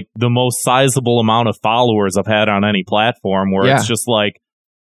it's like the most sizable amount of followers I've had on any platform, where it's just like,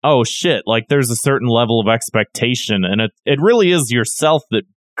 oh shit, like there's a certain level of expectation, and it really is yourself that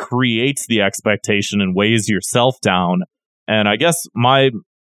creates the expectation and weighs yourself down. And I guess my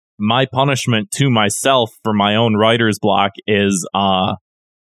punishment to myself for my own writer's block is I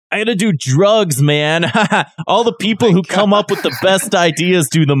gotta do drugs, man. All the people who come up with the best ideas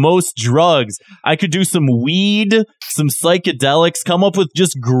do the most drugs. I could do some weed, some psychedelics, come up with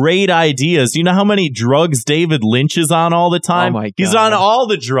just great ideas. You know how many drugs David Lynch is on all the time? Oh my God. He's on all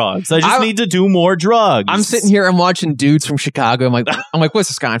the drugs. I just need to do more drugs. I'm sitting here, I'm watching dudes from Chicago. I'm like, what's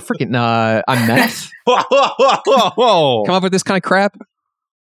this guy? I'm meth. Whoa. Come up with this kind of crap.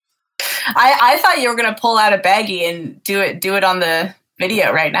 I thought you were gonna pull out a baggie and do it on the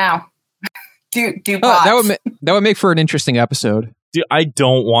video right now. do pots. That would make for an interesting episode. Dude, I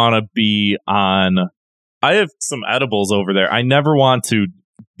don't want to be on. I have some edibles over there. I never want to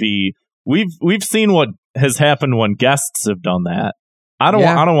be. We've seen what has happened when guests have done that. I don't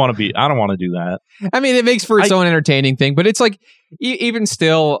want to be. I don't want to do that. I mean, it makes for its own entertaining thing, but it's like even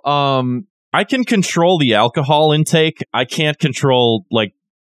still. I can control the alcohol intake. I can't control like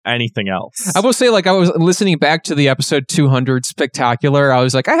anything else. I will say, like, I was listening back to the episode 200 Spectacular. I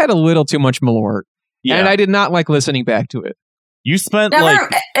was like, I had a little too much Malort, and I did not like listening back to it. You spent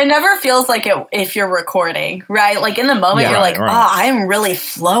it never feels like it if you're recording, right? Like in the moment, you're like, right. oh, I'm really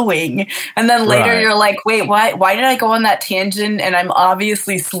flowing. And then later you're like, wait, why did I go on that tangent? And I'm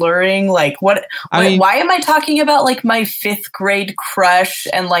obviously slurring. Like why am I talking about like my 5th grade crush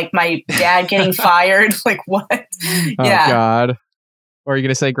and like my dad getting fired? Like what? Oh God. What are you going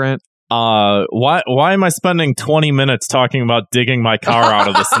to say, Grant? Why am I spending 20 minutes talking about digging my car out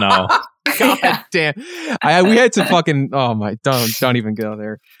of the snow? God damn. We had to fucking, oh my, don't even go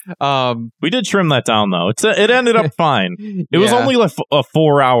there. We did trim that down though. It ended up fine. It was only like a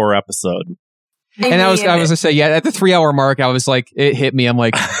 4-hour episode. And I was going to say, at the 3-hour mark, I was like, it hit me. I'm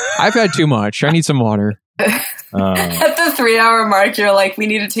like, I've had too much. I need some water. At the 3-hour mark, you're like, we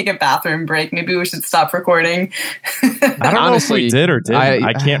need to take a bathroom break. Maybe we should stop recording. I don't know if we did or didn't.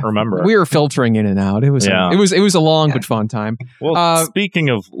 I can't remember. We were filtering in and out. It was a long but fun time. Well, speaking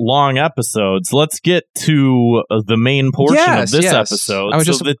of long episodes, let's get to the main portion of this episode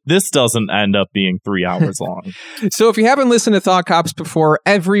so that this doesn't end up being 3 hours long. So if you haven't listened to Thought Cops before,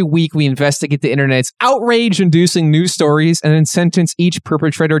 every week we investigate the internet's outrage-inducing news stories and then sentence each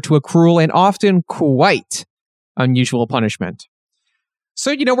perpetrator to a cruel and often quite unusual punishment.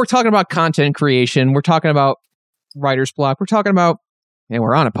 So, we're talking about content creation. We're talking about writer's block. We're talking about, and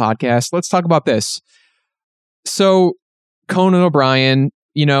we're on a podcast. Let's talk about this. So, Conan O'Brien,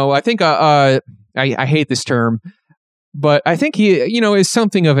 I think, I hate this term, but I think he, is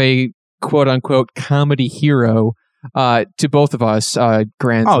something of a quote unquote comedy hero to both of us,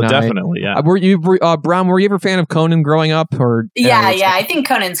 Grant. Oh, and definitely, yeah. Were you, Bram? Were you ever a fan of Conan growing up? Or yeah, I think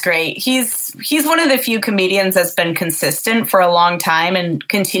Conan's great. He's one of the few comedians that's been consistent for a long time and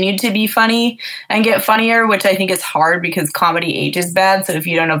continued to be funny and get funnier, which I think is hard because comedy ages bad. So if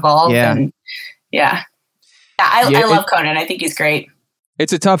you don't evolve, then I love Conan. I think he's great.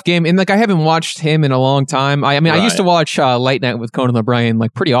 It's a tough game, and like I haven't watched him in a long time. I used to watch Late Night with Conan O'Brien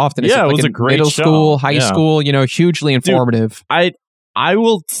like pretty often. It was a great middle show. School, high school. Hugely informative. Dude, I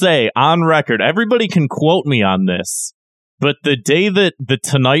will say on record, everybody can quote me on this, but the day that the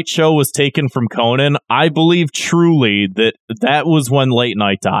Tonight Show was taken from Conan, I believe truly that was when Late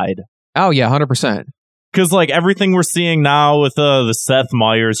Night died. Oh yeah, 100%. Because like everything we're seeing now with the Seth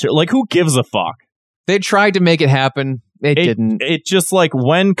Meyers, like who gives a fuck? They tried to make it happen. It didn't. It just like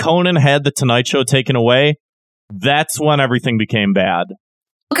when Conan had the Tonight Show taken away, that's when everything became bad.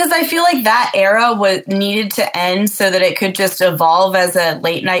 Because I feel like that era needed to end so that it could just evolve as a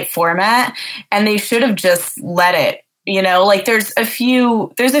late night format, and they should have just let it You know, like there's a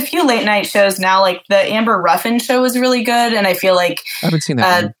few late night shows now. Like the Amber Ruffin show is really good, and I feel like I haven't seen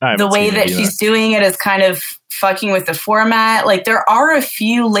that. the way that she's doing it is kind of fucking with the format. Like there are a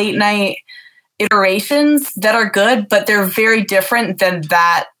few late night iterations that are good, but they're very different than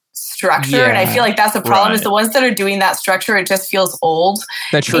that structure. And I feel like that's the problem is the ones that are doing that structure, it just feels old.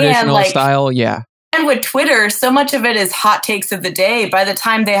 That traditional style, yeah. And with Twitter, so much of it is hot takes of the day. By the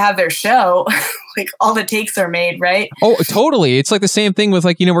time they have their show, like all the takes are made, right? Oh, totally. It's like the same thing with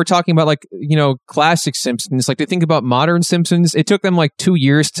like, you know, we're talking about like, you know, classic Simpsons. Like to think about modern Simpsons, it took them like 2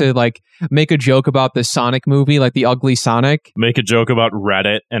 years to like make a joke about the Sonic movie, like the ugly Sonic. Make a joke about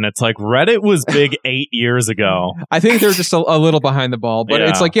Reddit. And it's like Reddit was big 8 years ago. I think they're just a little behind the ball, but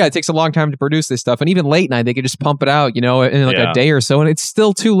it's like, it takes a long time to produce this stuff. And even late night, they could just pump it out, you know, in like a day or so. And it's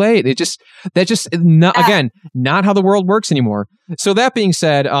still too late. Again, not how the world works anymore. So that being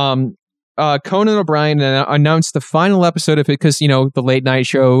said, Conan O'Brien announced the final episode of it because, you know, the late night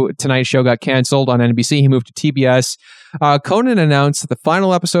show, Tonight Show got canceled on NBC. He moved to TBS. Conan announced that the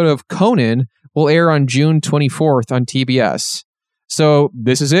final episode of Conan will air on June 24th on TBS. So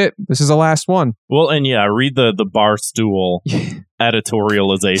this is it. This is the last one. Well, and read the Barstool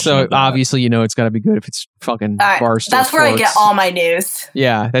editorialization. So obviously, you know, it's got to be good if it's fucking Barstool. That's where I get all my news.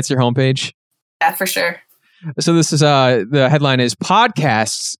 Yeah, that's your homepage. Yeah, for sure. So this is the headline is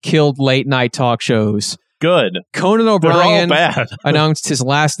podcasts killed late night talk shows. Good. Conan O'Brien bad. announced his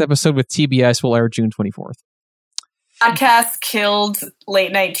last episode with TBS will air June 24th. Podcasts killed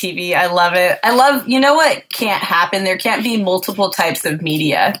late night TV. I love it. You know what can't happen? There can't be multiple types of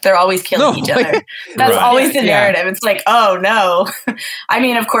media. They're always killing each other. That's always the narrative. It's like, oh no. I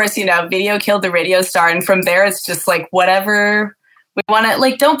mean, of course, you know, video killed the radio star. And from there, it's just like, whatever we want to,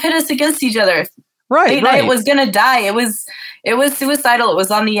 like, don't pit us against each other. Late night was going to die. It was suicidal. It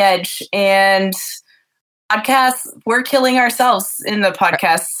was on the edge. And podcasts, we're killing ourselves in the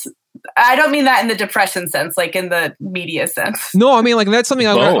podcasts. I don't mean that in the depression sense, like in the media sense. No, I mean, like, that's something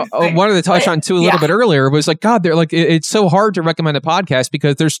I wanted to touch on too a little bit earlier. Was like, God, they're like, it's so hard to recommend a podcast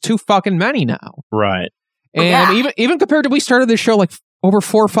because there's too fucking many now. Right. And even compared to we started this show like over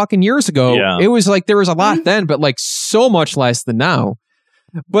 4 fucking years ago, it was like there was a lot then, but like so much less than now.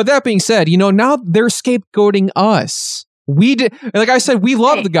 But that being said, you know, now they're scapegoating us. We did, like I said, we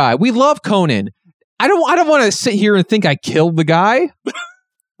love the guy. We love Conan. I don't want to sit here and think I killed the guy.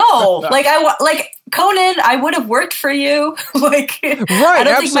 Oh, like Conan, I would have worked for you. Like, I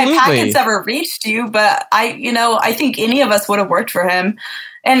don't think my packets ever reached you, but I think any of us would have worked for him.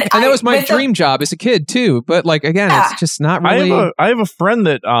 And that was my dream job as a kid too. But like, again, it's just not really. I have a friend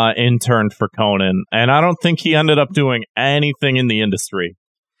that interned for Conan, and I don't think he ended up doing anything in the industry.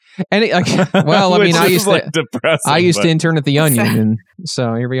 And well, I mean, I used to intern at the Onion, and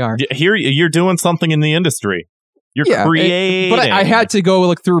so here we are. Here, you're doing something in the industry. You're creating. But I had to go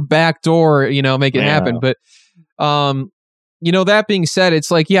look through back door, you know, make it happen. But, you know, that being said, it's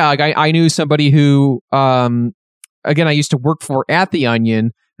like, I knew somebody who, again, I used to work for at the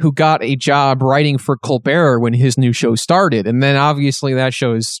Onion, who got a job writing for Colbert when his new show started. And then obviously that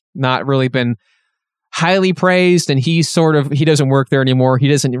show has not really been highly praised, and he doesn't work there anymore. He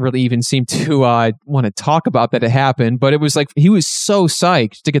doesn't really even seem to want to talk about that it happened, but it was like he was so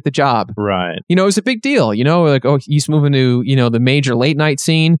psyched to get the job. Right. You know, it was a big deal, you know, like, oh, he's moving to, you know, the major late night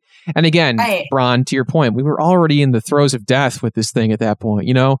scene. And again, Bron, to your point, we were already in the throes of death with this thing at that point,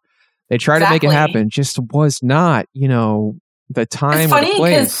 you know. They tried to make it happen, just was not, you know, the time or the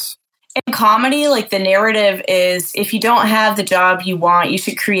place. In comedy, like the narrative is if you don't have the job you want, you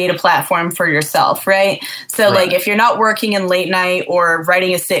should create a platform for yourself, right? So like if you're not working in late night or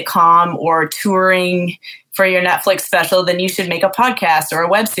writing a sitcom or touring for your Netflix special, then you should make a podcast or a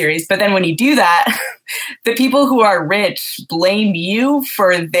web series. But then when you do that, the people who are rich blame you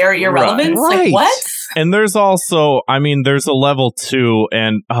for their irrelevance. Right. Like, what? And there's also, I mean, there's a level 2,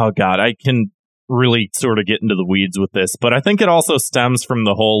 and oh God, I can really sort of get into the weeds with this, but I think it also stems from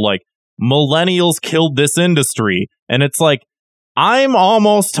the whole like, millennials killed this industry. And it's like, I'm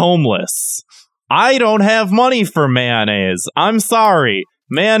almost homeless. I don't have money for mayonnaise. I'm sorry.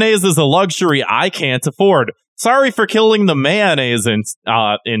 Mayonnaise is a luxury I can't afford. Sorry for killing the mayonnaise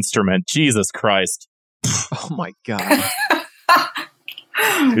instrument. Jesus Christ. Oh my God.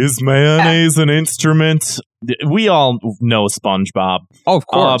 Is mayonnaise an instrument? We all know SpongeBob. Oh, of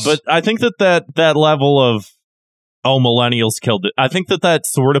course. But I think that level of millennials killed it. I think that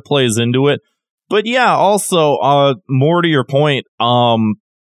sort of plays into it. But yeah, also, more to your point,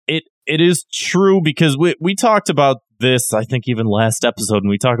 it is true because we talked about this, I think even last episode, and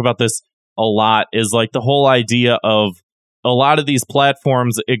we talk about this a lot, is like the whole idea of a lot of these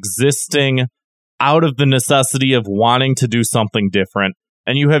platforms existing out of the necessity of wanting to do something different.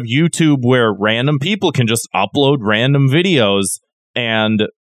 And you have YouTube where random people can just upload random videos. And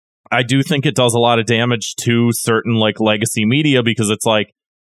I do think it does a lot of damage to certain like legacy media, because it's like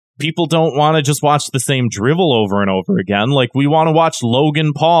people don't want to just watch the same drivel over and over again. Like, we want to watch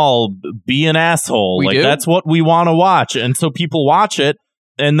Logan Paul be an asshole. We like do? That's what we want to watch. And so people watch it.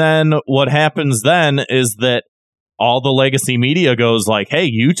 And then what happens then is that all the legacy media goes like, hey,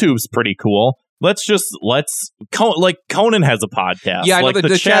 YouTube's pretty cool. Conan has a podcast. Yeah, I know like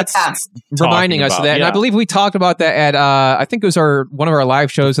the chat's reminding us of that. And I believe we talked about that at, I think it was one of our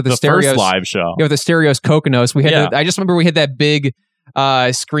live shows at the Stereos. First live show. Yeah, with the Stereos Kokonos. I just remember we had that big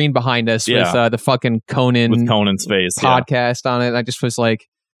screen behind us with the fucking Conan. With Conan's face. Podcast on it. And I just was like,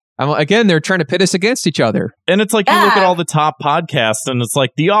 again, they're trying to pit us against each other. And it's like, you look at all the top podcasts and it's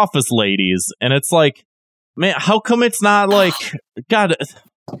like The Office ladies. And it's like, man, how come it's not like, God...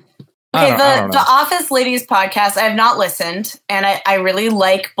 Okay, the Office Ladies podcast, I have not listened, and I really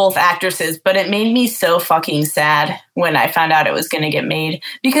like both actresses, but it made me so fucking sad when I found out it was going to get made,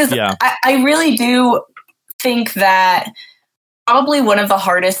 because I really do think that probably one of the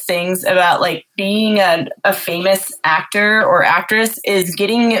hardest things about like being a famous actor or actress is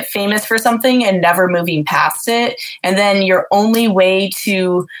getting famous for something and never moving past it, and then your only way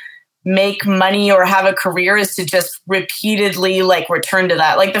to make money or have a career is to just repeatedly like return to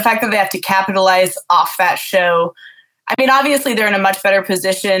that. Like the fact that they have to capitalize off that show. I mean, obviously they're in a much better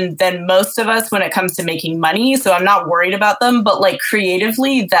position than most of us when it comes to making money. So I'm not worried about them, but like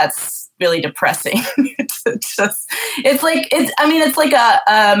creatively, that's really depressing. It's like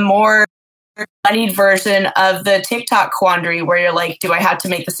a more moneyed version of the TikTok quandary where you're like, do I have to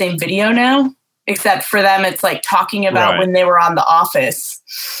make the same video now? Except for them, it's like talking about when they were on The Office.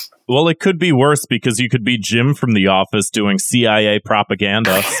 Well, it could be worse because you could be Jim from The Office doing CIA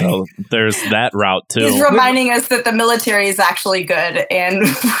propaganda. So there's that route, too. He's reminding us that the military is actually good and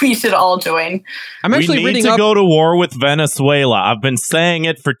we should all join. I'm actually we need to go to war with Venezuela. I've been saying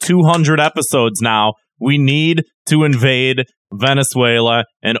it for 200 episodes now. We need to invade Venezuela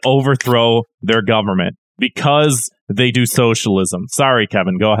and overthrow their government because they do socialism. Sorry,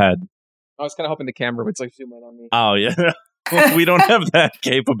 Kevin. Go ahead. I was kind of hoping the camera would like zoom in on me. Oh, yeah. We don't have that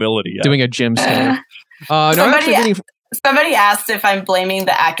capability yet. Doing a Jim stare. Somebody asked if I'm blaming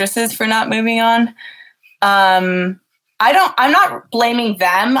the actresses for not moving on. I'm not blaming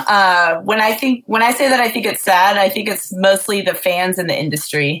them. When I say that I think it's sad, I think it's mostly the fans in the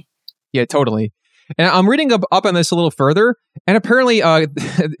industry. Yeah, totally. And I'm reading up on this a little further, and apparently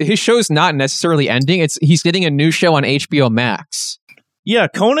his show's not necessarily ending. He's getting a new show on HBO Max. Yeah,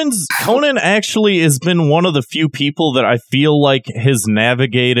 Conan actually has been one of the few people that I feel like has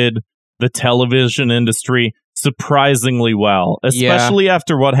navigated the television industry surprisingly well, especially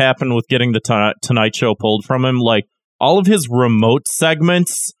after what happened with getting the Tonight Show pulled from him. Like, all of his remote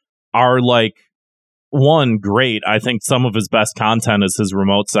segments are like, one, great. I think some of his best content is his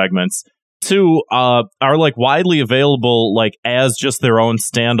remote segments. Two, are like widely available like as just their own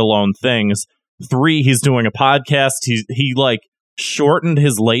standalone things. Three, he's doing a podcast. He like shortened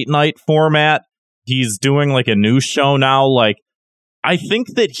his late night format. He's doing like a new show now. Like, I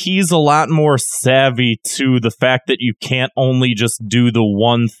think that he's a lot more savvy to the fact that you can't only just do the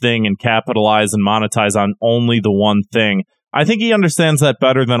one thing and capitalize and monetize on only the one thing. I think he understands that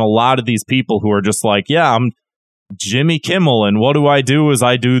better than a lot of these people who are just like, yeah, I'm Jimmy Kimmel, and what do? I do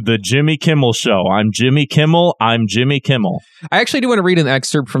the Jimmy Kimmel show. I'm Jimmy Kimmel. I'm Jimmy Kimmel. I actually do want to read an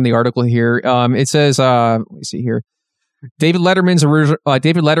excerpt from the article here. It says, let me see here. David Letterman's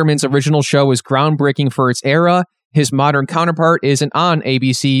original show was groundbreaking for its era. His modern counterpart isn't on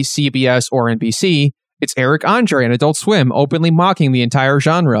ABC, CBS, or NBC. It's Eric Andre on Adult Swim, openly mocking the entire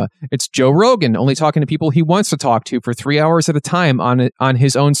genre. It's Joe Rogan, only talking to people he wants to talk to for 3 hours at a time on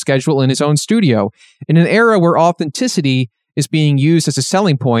his own schedule in his own studio. In an era where authenticity is being used as a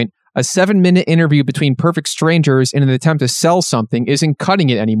selling point, a 7-minute interview between perfect strangers in an attempt to sell something isn't cutting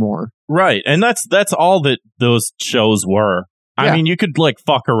it anymore. Right, and that's all that those shows were. Yeah. I mean, you could like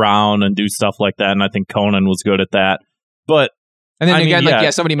fuck around and do stuff like that, and I think Conan was good at that. But and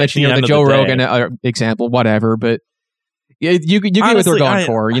then somebody mentioned the Joe Rogan example, whatever. But you get what they're going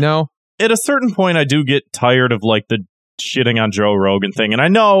for, you know. At a certain point, I do get tired of like the shitting on Joe Rogan thing, and I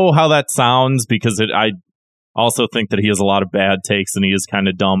know how that sounds because I also think that he has a lot of bad takes and he is kind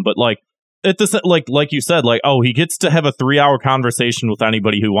of dumb. But like at this, like you said, like, oh, he gets to have a 3-hour conversation with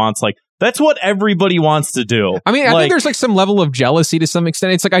anybody who wants. Like, That's what everybody wants to do. I mean, I think there's like some level of jealousy to some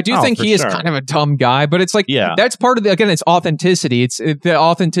extent. It's like, I do think he is kind of a dumb guy, but it's like, that's part of it's authenticity. It's the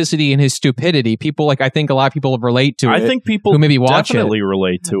authenticity in his stupidity. People I think a lot of people relate to it. I think people who maybe watch definitely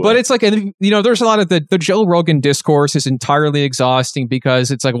relate to it. But it's like, there's a lot of the Joe Rogan discourse is entirely exhausting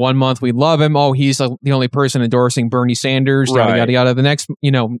because it's like 1 month we love him. Oh, he's the only person endorsing Bernie Sanders, yada, yada, yada. The next,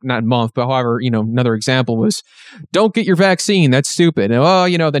 not month, but however, another example was, don't get your vaccine. That's stupid. And,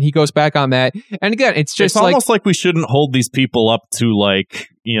 then he goes back on that. And again, it's just almost like we shouldn't hold these people up to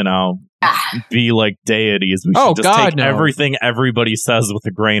be like deities. We should just take everything everybody says with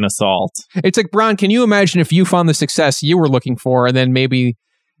a grain of salt. It's like, Bron, can you imagine if you found the success you were looking for and then maybe,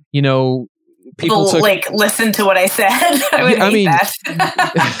 people listen to what I said? I would hate that.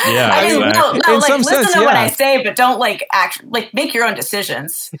 In some listen sense, to what I say, but don't make your own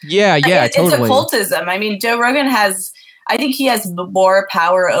decisions. Yeah, totally. It's occultism. I mean, Joe Rogan I think he has more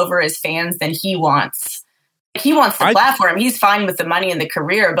power over his fans than he wants. He wants the platform. He's fine with the money and the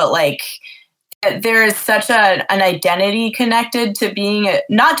career, but there is such an identity connected to being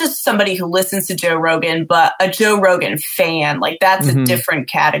not just somebody who listens to Joe Rogan, but a Joe Rogan fan. That's a different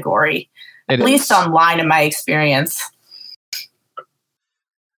category, at least online in my experience.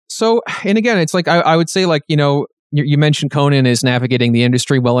 So, and again, it's like, I would say you mentioned Conan is navigating the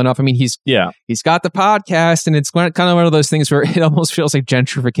industry well enough. I mean, he's got the podcast, and it's kind of one of those things where it almost feels like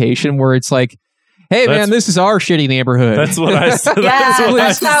gentrification, where it's like, hey, man, this is our shitty neighborhood. That's what I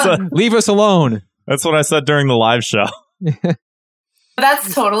said. Leave us alone. That's what I said during the live show.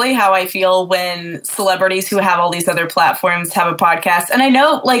 That's totally how I feel when celebrities who have all these other platforms have a podcast. And I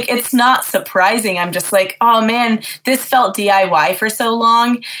know, it's not surprising. I'm just like, oh, man, this felt DIY for so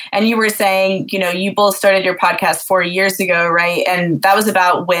long. And you were saying, you both started your podcast 4 years ago, right? And that was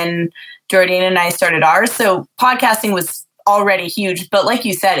about when Jordan and I started ours. So podcasting was already huge. But like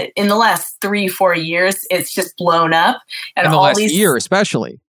you said, in the last 3-4 years, it's just blown up. And in the last year,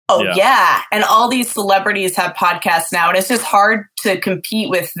 especially. Oh, yeah. And all these celebrities have podcasts now. And it's just hard to compete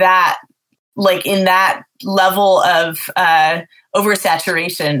with that, in that level of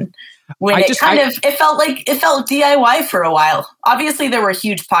oversaturation. When it felt DIY for a while. Obviously, there were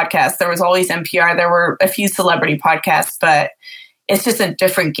huge podcasts. There was always NPR. There were a few celebrity podcasts, but it's just a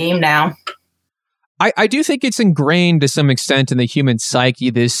different game now. I do think it's ingrained to some extent in the human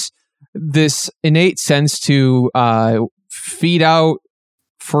psyche, this innate sense to feed out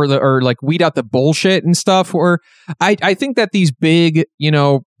weed out the bullshit and stuff. Or I think that these big,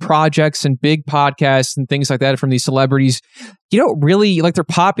 projects and big podcasts and things like that from these celebrities, really they're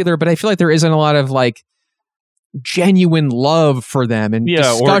popular, but I feel like there isn't a lot of genuine love for them and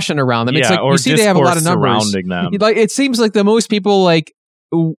discussion around them. It's you see they have a lot of numbers surrounding them. It seems like the most people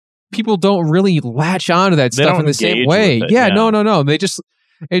people don't really latch onto that stuff in the same way. No. They just,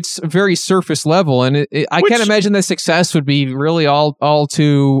 it's very surface level, and I can't imagine that success would be really all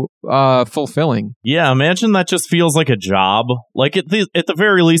too fulfilling. Yeah, imagine that just feels like a job. At the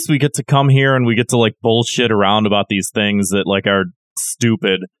very least, we get to come here and we get to bullshit around about these things that are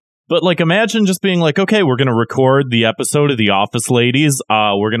stupid. But imagine just being okay, we're gonna record the episode of The Office Ladies.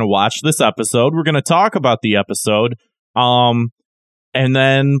 We're gonna watch this episode. We're gonna talk about the episode. And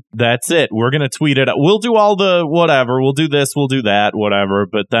then that's it. We're going to tweet it. We'll do all the whatever. We'll do this. We'll do that. Whatever.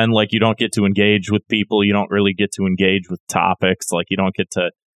 But then you don't get to engage with people. You don't really get to engage with topics. You don't get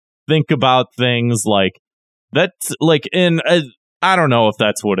to think about things that's I don't know if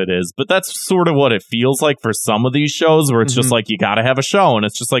that's what it is, but that's sort of what it feels like for some of these shows where it's just you got to have a show. And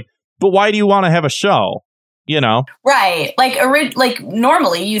it's just but why do you want to have a show? Right.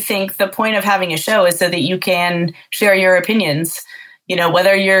 Normally you think the point of having a show is so that you can share your opinions.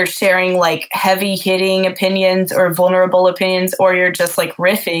 Whether you're sharing heavy hitting opinions or vulnerable opinions, or you're just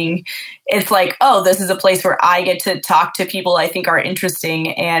riffing, it's oh, this is a place where I get to talk to people I think are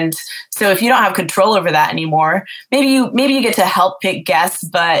interesting. And so if you don't have control over that anymore, maybe you get to help pick guests,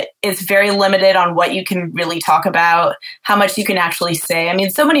 but it's very limited on what you can really talk about, how much you can actually say. I mean,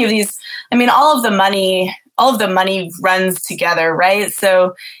 so many of these, all of the money runs together, right?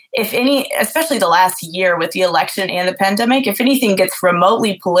 So if any, especially the last year with the election and the pandemic, if anything gets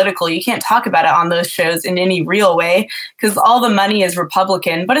remotely political, you can't talk about it on those shows in any real way because all the money is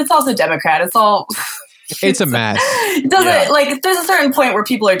Republican, but it's also Democrat. It's all... It's a mess. There's a certain point where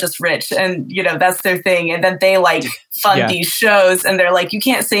people are just rich and, that's their thing. And then they fund these shows and they're you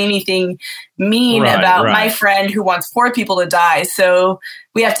can't say anything mean about my friend who wants poor people to die. So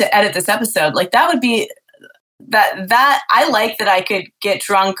we have to edit this episode. That would be... That I like that I could get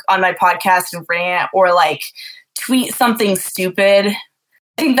drunk on my podcast and rant or tweet something stupid.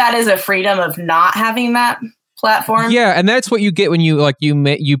 I think that is a freedom of not having that platform. Yeah, and that's what you get when you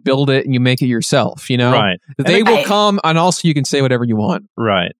you build it and you make it yourself, you know? Right. They will come, and also you can say whatever you want.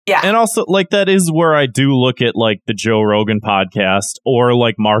 Right. Yeah. And also, like, that is where I do look at, like, the Joe Rogan podcast or,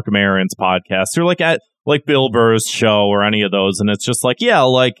 like, Mark Maron's podcast or, like, at, like, Bill Burr's show or any of those. And it's just like, yeah,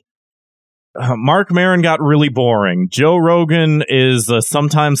 like, Mark Maron got really boring. Joe Rogan is a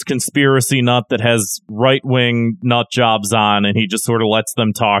sometimes conspiracy nut that has right-wing nut jobs on, and he just sort of lets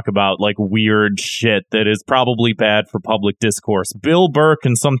them talk about, like, weird shit that is probably bad for public discourse. Bill Burr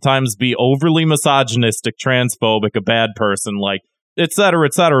can sometimes be overly misogynistic, transphobic, a bad person, like, et cetera,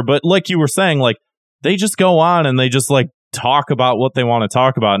 et cetera. But like you were saying, like, they just go on and they just, like, talk about what they want to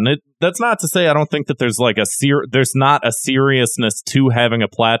talk about. And that's not to say I don't think that there's, like, there's not a seriousness to having a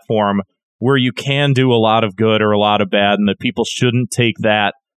platform where you can do a lot of good or a lot of bad, and that people shouldn't take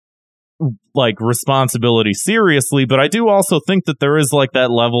that, like, responsibility seriously. But I do also think that there is, like, that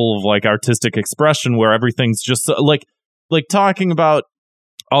level of, like, artistic expression where everything's just like talking about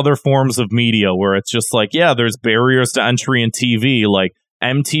other forms of media where it's just like, yeah, there's barriers to entry in TV. Like,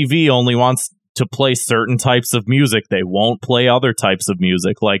 MTV only wants to play certain types of music. They won't play other types of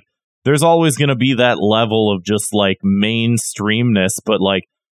music. Like, there's always going to be that level of just, like, mainstreamness. But, like,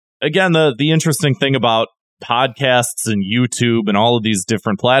 again, the interesting thing about podcasts and YouTube and all of these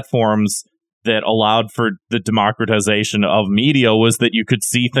different platforms that allowed for the democratization of media was that you could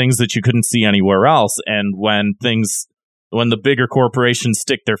see things that you couldn't see anywhere else. And when the bigger corporations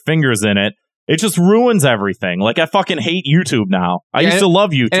stick their fingers in it, it just ruins everything. Like, I fucking hate YouTube now. I used to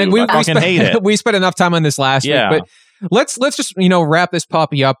love YouTube. And I fucking hate it. We spent enough time on this last week, but let's just, wrap this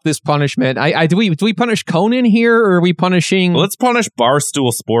puppy up, this punishment. Do we punish Conan here, or are we punishing... Let's punish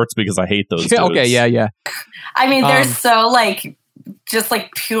Barstool Sports because I hate those dudes. Okay, yeah. I mean, they're so, like, just,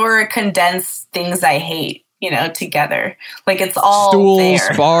 like, pure condensed things I hate, together. Like, it's all stools,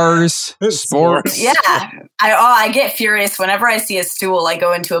 there. bars, sports. Yeah. I get furious whenever I see a stool. I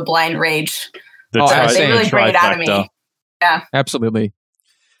go into a blind rage. They really bring it out of me. Yeah. Absolutely.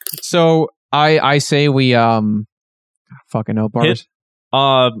 So I say we fucking no bars.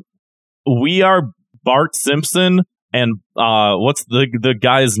 We are Bart Simpson and what's the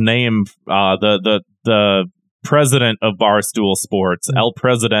guy's name? The president of Barstool Sports, El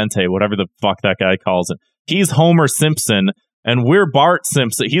Presidente, whatever the fuck that guy calls it. He's Homer Simpson, and we're Bart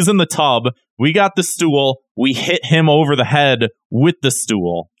Simpson. He's in the tub. We got the stool. We hit him over the head with the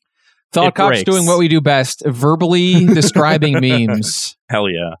stool. Thought Cops doing what we do best, verbally describing memes. Hell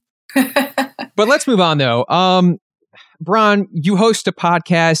yeah. But let's move on, though. Bron, you host a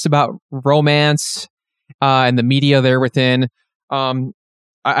podcast about romance and the media there within.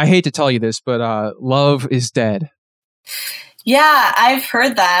 I hate to tell you this, but love is dead. Yeah, I've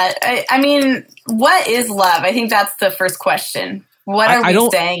heard that. I mean, what is love? I think that's the first question. What are we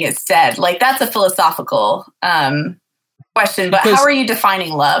saying is dead? Like, that's a philosophical question, but how are you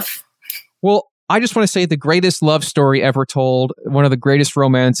defining love? Well, I just want to say the greatest love story ever told, one of the greatest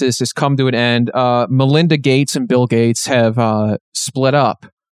romances, has come to an end. Melinda Gates and Bill Gates have split up.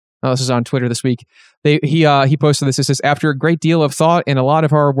 This is on Twitter this week. He posted this. It says, after a great deal of thought and a lot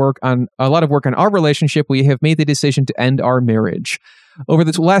of work on our relationship, we have made the decision to end our marriage. Over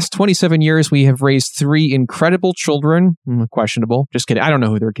the last 27 years, we have raised 3 incredible children. Questionable. Just kidding. I don't know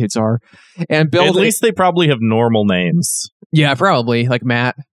who their kids are. And at least they probably have normal names. Yeah, probably, like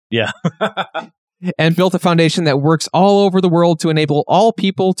Matt. Yeah. And built a foundation that works all over the world to enable all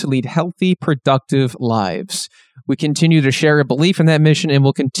people to lead healthy, productive lives. We continue to share a belief in that mission and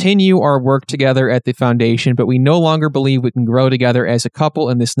will continue our work together at the foundation, but we no longer believe we can grow together as a couple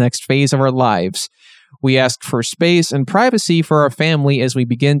in this next phase of our lives. We ask for space and privacy for our family as we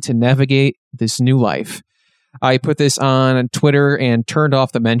begin to navigate this new life. I put this on Twitter and turned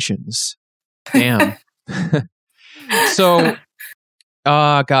off the mentions. Damn. So...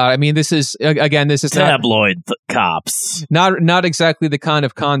 God, I mean, this is tabloid cops. Not exactly the kind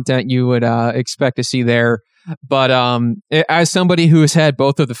of content you would expect to see there. But as somebody who has had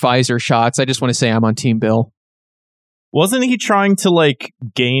both of the Pfizer shots, I just want to say I'm on Team Bill. Wasn't he trying to, like,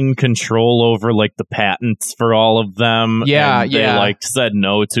 gain control over, like, the patents for all of them? Yeah, and they, like, said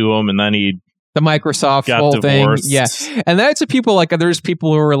no to him, and then he the Microsoft got whole divorced. Thing. Yeah, and that's a people like there's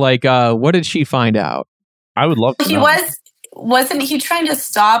people who are like, what did she find out? I would love to know. Wasn't he trying to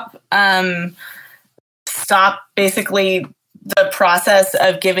stop basically the process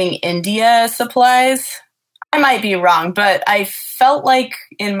of giving India supplies? I might be wrong, but I felt like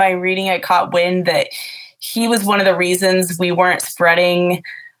in my reading I caught wind that he was one of the reasons we weren't spreading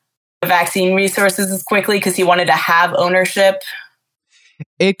the vaccine resources as quickly because he wanted to have ownership.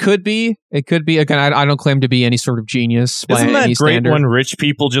 It could be. Again, I don't claim to be any sort of genius. By Isn't that any great standard. when rich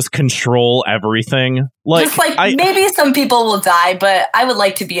people just control everything? Just maybe some people will die, but I would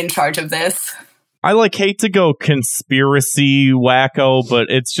like to be in charge of this. I hate to go conspiracy wacko, but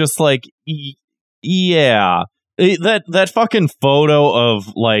it's just like, yeah, that fucking photo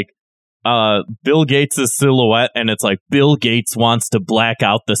of Bill Gates' silhouette, and it's like Bill Gates wants to black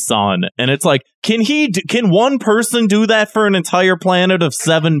out the sun, and it's like, can one person do that for an entire planet of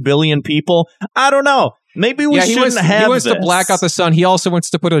 7 billion people? I don't know. Maybe we shouldn't have. He wants this. to black out the sun. He also wants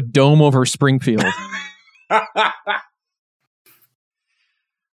to put a dome over Springfield.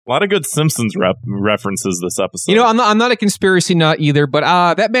 A lot of good Simpsons references this episode. You know, I'm not a conspiracy nut either,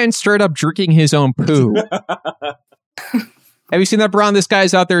 but that man's straight up drinking his own poo. Have you seen that, Bron? This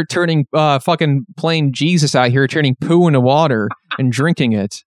guy's out there turning fucking playing Jesus out here, turning poo into water and drinking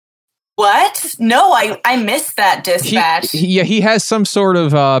it. What? No, I missed that dispatch. He has some sort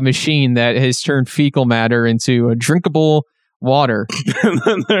of machine that has turned fecal matter into a drinkable water. And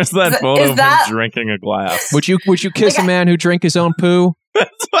then there's that photo of him drinking a glass. Would you kiss a man who drank his own poo?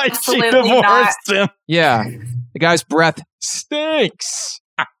 That's why she divorced him. Yeah. The guy's breath stinks.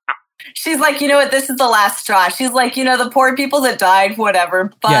 She's like, you know what? This is the last straw. She's like, you know, the poor people that died, whatever.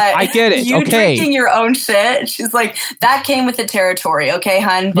 But yeah, I get it. You drinking your own shit. She's like, that came with the territory, okay,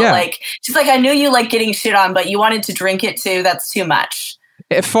 hun? But she's like, I knew you like getting shit on, but you wanted to drink it too. That's too much.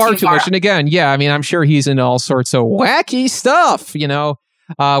 Far too much. And again, I mean, I'm sure he's into all sorts of wacky stuff. You know,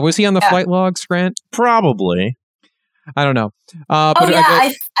 was he on the flight logs, Grant? Probably. I don't know.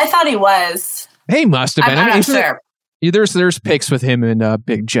 I thought he was. He must have been. I'm not sure. There's pics with him and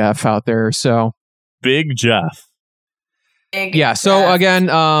Big Jeff out there. So Big Jeff. So again,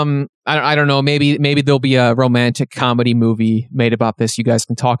 I don't know. Maybe there'll be a romantic comedy movie made about this. You guys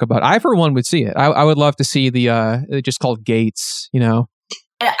can talk about. I for one would see it. I would love to see the just called Gates. You know.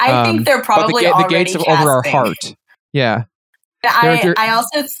 I think they're probably the Gates of Over Our Heart. Yeah. I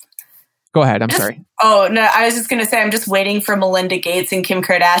also. Go ahead. I'm sorry. Oh, no, I was just going to say, I'm just waiting for Melinda Gates and Kim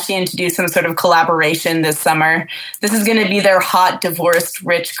Kardashian to do some sort of collaboration this summer. This is going to be their hot, divorced,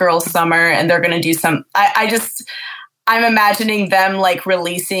 rich girl summer, and they're going to do some... I'm imagining them like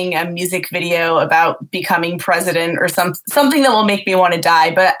releasing a music video about becoming president or something that will make me want to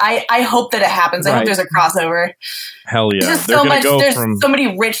die. But I hope that it happens. I hope there's a crossover. Hell yeah. There's so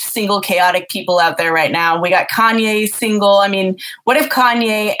many rich, single, chaotic people out there right now. We got Kanye single. I mean, what if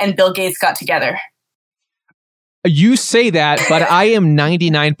Kanye and Bill Gates got together? You say that, but I am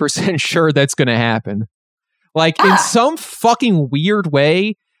 99% sure that's going to happen. Like in some fucking weird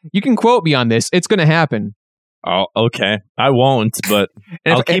way, you can quote me on this. It's going to happen. Oh, okay. I won't, but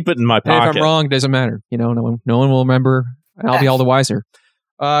I'll keep it in my pocket. If I'm wrong, it doesn't matter. You know, no one will remember, and I'll be all the wiser.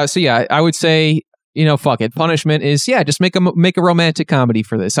 So yeah, I would say, you know, fuck it. Punishment is just make a romantic comedy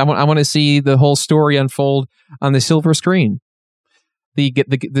for this. I want to see the whole story unfold on the silver screen.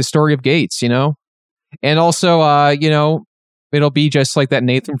 The story of Gates, you know, and also you know, it'll be just like that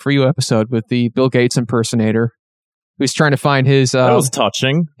Nathan For You episode with the Bill Gates impersonator who's trying to find his that was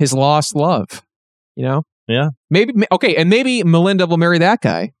touching, his lost love. You know. Yeah. Maybe and maybe Melinda will marry that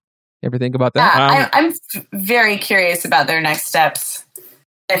guy. Ever think about that? Yeah, I'm very curious about their next steps.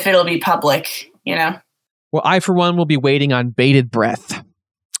 If it'll be public, you know. Well, I for one will be waiting on bated breath.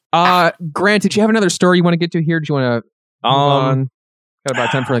 Grant, did you have another story you want to get to here? Do you want to move on? Got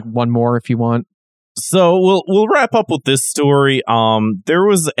about time for like one more if you want. So we'll wrap up with this story. There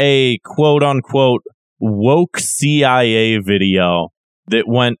was a quote unquote woke CIA video that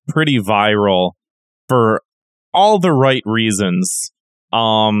went pretty viral for all the right reasons.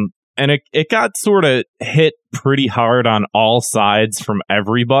 And it got sort of hit pretty hard on all sides from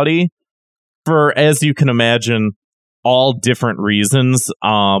everybody for, as you can imagine, all different reasons.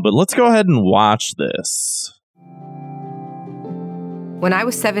 But let's go ahead and watch this. When I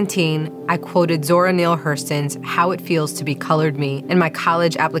was 17, I quoted Zora Neale Hurston's How It Feels to Be Colored Me in my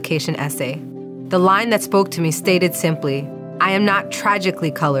college application essay. The line that spoke to me stated simply, I am not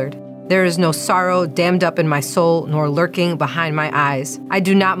tragically colored. There is no sorrow dammed up in my soul nor lurking behind my eyes. I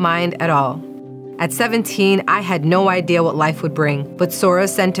do not mind at all. At 17, I had no idea what life would bring, but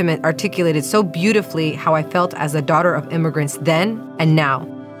Zora's sentiment articulated so beautifully how I felt as a daughter of immigrants then and now.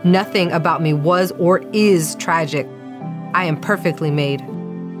 Nothing about me was or is tragic. I am perfectly made.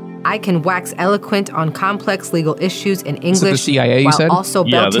 I can wax eloquent on complex legal issues in English the CIA, while said? also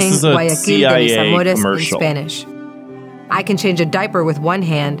belting this is a Guayaquil de mis amores in commercial. Spanish. I can change a diaper with one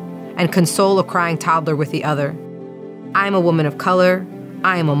hand and console a crying toddler with the other. I am a woman of color.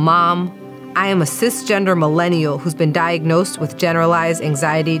 I am a mom. I am a cisgender millennial who's been diagnosed with generalized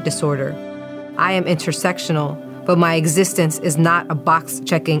anxiety disorder. I am intersectional, but my existence is not a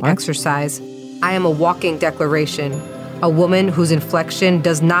box-checking exercise. I am a walking declaration, a woman whose inflection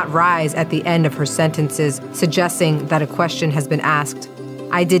does not rise at the end of her sentences, suggesting that a question has been asked.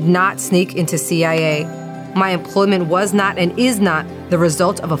 I did not sneak into CIA. My employment was not and is not the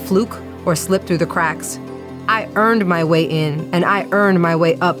result of a fluke or slip through the cracks. I earned my way in, and I earned my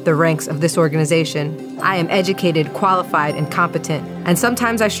way up the ranks of this organization. I am educated, qualified, and competent, and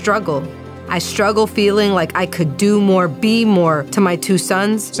sometimes I struggle. I struggle feeling like I could do more, be more to my 2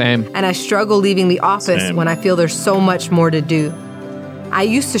 sons. Same. And I struggle leaving the office when I feel there's so much more to do. I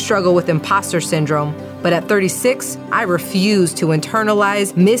used to struggle with imposter syndrome, but at 36, I refuse to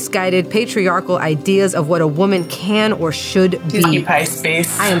internalize misguided patriarchal ideas of what a woman can or should be. Occupy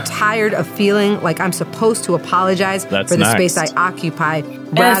space. I am tired of feeling like I'm supposed to apologize for the space I occupy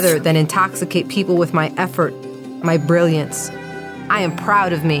rather than intoxicate people with my effort, my brilliance. I am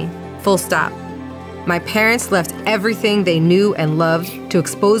proud of me, full stop. My parents left everything they knew and loved to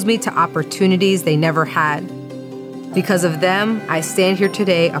expose me to opportunities they never had. Because of them, I stand here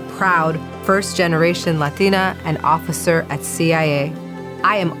today a proud first-generation Latina and officer at CIA.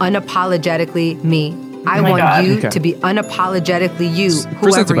 I am unapologetically me. I want you to be unapologetically you,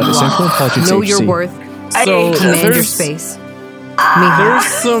 whoever you are. Know your worth. So Command your space. There's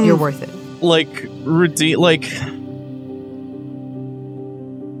some You're worth it.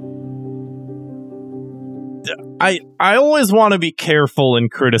 I always want to be careful in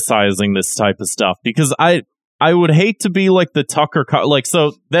criticizing this type of stuff because I would hate to be like the Tucker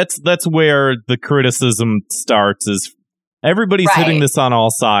so that's where the criticism starts is everybody's hitting this on all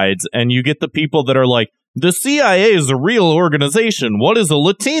sides and you get the people that are like the CIA is a real organization. What is a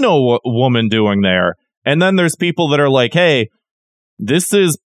Latino woman doing there? And then there's people that are like, hey, this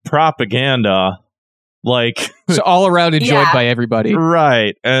is propaganda. Like, so all around enjoyed by everybody.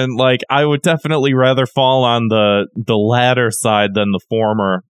 Right. And like, I would definitely rather fall on the latter side than the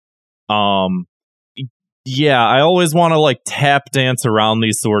former. Yeah, I always want to like tap dance around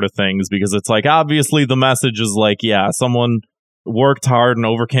these sort of things because it's like, obviously the message is like, yeah, someone worked hard and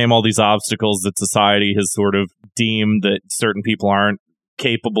overcame all these obstacles that society has sort of deemed that certain people aren't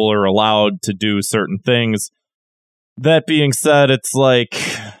capable or allowed to do certain things. That being said, it's like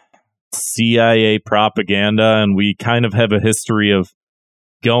CIA propaganda, and we kind of have a history of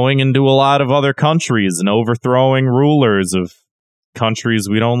going into a lot of other countries and overthrowing rulers of countries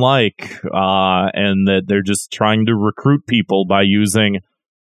we don't like, and that they're just trying to recruit people by using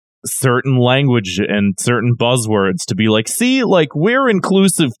certain language and certain buzzwords to be like, see, like, we're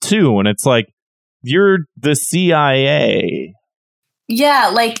inclusive too. And it's like, you're the CIA.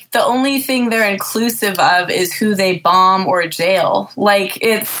 Yeah, like the only thing they're inclusive of is who they bomb or jail. Like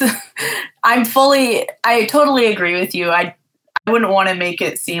it's, I totally agree with you. I wouldn't want to make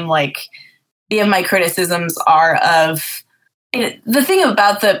it seem like any of my criticisms are of, the thing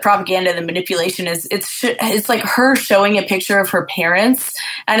about the propaganda and the manipulation is it's like her showing a picture of her parents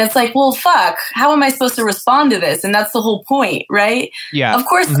and it's like, well, fuck, how am I supposed to respond to this? And that's the whole point, right? Yeah. Of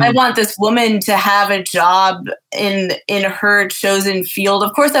course, I want this woman to have a job in her chosen field.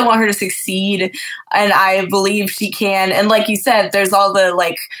 Of course, I want her to succeed, and I believe she can. And like you said, there's all the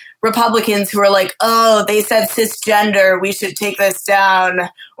like Republicans who are like, oh, they said cisgender, we should take this down,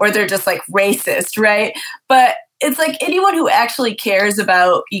 or they're just like racist, right? But it's like anyone who actually cares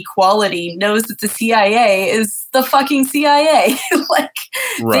about equality knows that the CIA is the fucking CIA. Like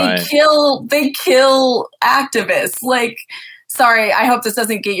they kill activists. Like, sorry, I hope this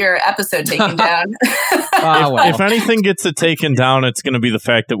doesn't get your episode taken down. If anything gets it taken down, it's going to be the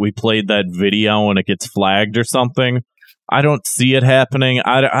fact that we played that video and it gets flagged or something. I don't see it happening.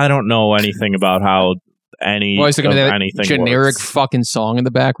 I don't know anything about how anything generic works. Fucking song in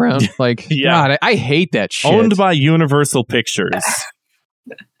the background. Like, yeah. God, I hate that shit. Owned by Universal Pictures.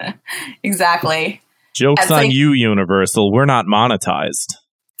 Exactly. Joke's on you, Universal. We're not monetized.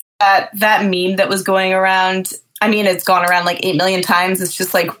 That meme that was going around, I mean, it's gone around like 8 million times. It's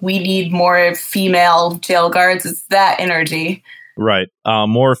just like, we need more female jail guards. It's that energy. Right.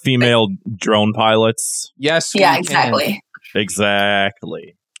 More female drone pilots. Yes. Yeah, exactly.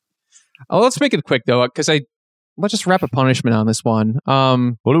 Exactly. Oh, let's make it quick though, because let's just wrap a punishment on this one.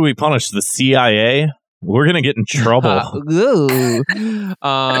 What do we punish? The CIA? We're gonna get in trouble.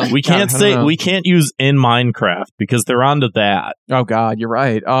 We can't use in Minecraft because they're onto that. Oh God, you're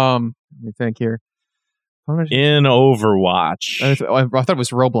right. Let me think here. In Overwatch. I thought it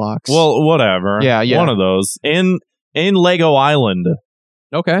was Roblox. Well, whatever. Yeah. One of those. In Lego Island.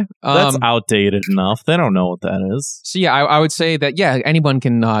 Okay. That's outdated enough. They don't know what that is. So yeah, I would say that, yeah, anyone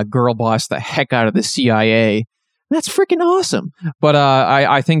can girl boss the heck out of the CIA. That's freaking awesome. But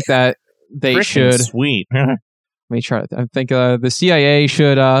I think that they should... Sweet. me try. I think the CIA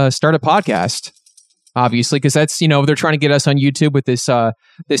should start a podcast. Obviously, because that's they're trying to get us on YouTube with this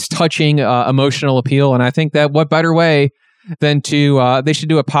this touching emotional appeal, and I think that what better way than to they should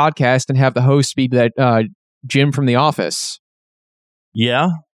do a podcast and have the host be that Jim from The Office. Yeah,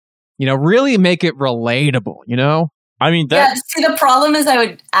 really make it relatable. I mean, see, the problem is I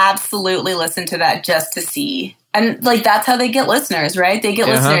would absolutely listen to that just to see. And like that's how they get listeners, right? They get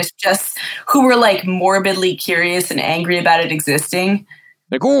listeners just who were like morbidly curious and angry about it existing.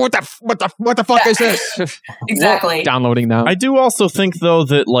 Like, oh, what the fuck is this? Exactly. Downloading now. I do also think though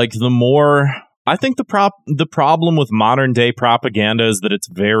that like I think the problem with modern day propaganda is that it's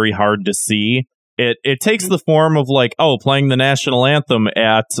very hard to see. It takes the form of like, playing the national anthem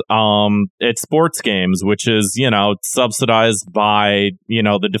at sports games, which is, subsidized by,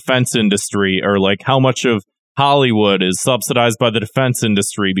 the defense industry, or like how much of Hollywood is subsidized by the defense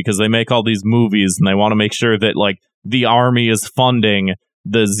industry because they make all these movies and they want to make sure that like the army is funding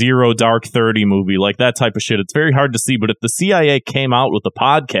the Zero Dark 30 movie, like that type of shit. It's very hard to see, but if the CIA came out with a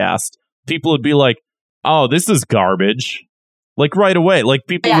podcast, people would be like, oh, this is garbage. Like right away, like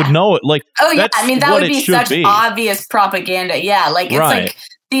people would know it. Like, that would be such obvious propaganda. Yeah, like it's like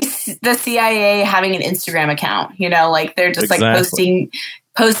the CIA having an Instagram account. Like they're just like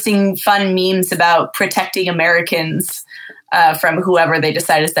posting fun memes about protecting Americans from whoever they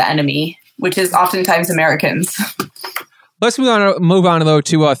decide is the enemy, which is oftentimes Americans. Let's move on though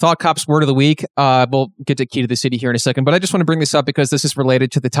to Thought Cop's Word of the Week. We'll get to Key to the City here in a second, but I just want to bring this up because this is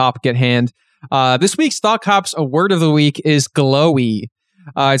related to the topic at hand. This week's Thought Cop's Word of the Week is glowy.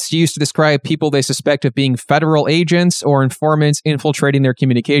 It's used to describe people they suspect of being federal agents or informants infiltrating their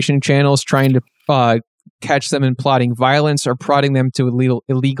communication channels, trying to catch them in plotting violence or prodding them to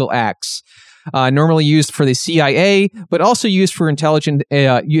illegal acts. Normally used for the CIA, but also used for intelligence,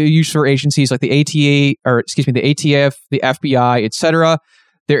 used for agencies like the ATF, the FBI, etc.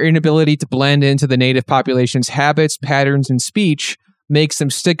 Their inability to blend into the native population's habits, patterns, and speech makes them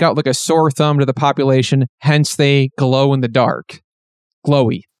stick out like a sore thumb to the population, hence they glow in the dark.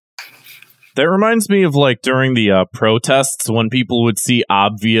 Glowy. That reminds me of like during the protests when people would see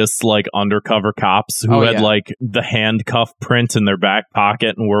obvious like undercover cops who had like the handcuff print in their back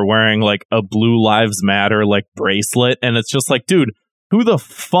pocket and were wearing like a Blue Lives Matter like bracelet. And it's just like, dude, who the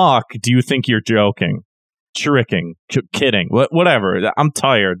fuck do you think you're joking? Tricking, kidding, whatever. I'm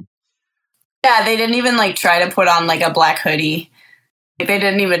tired. Yeah, they didn't even like try to put on like a black hoodie. Like, they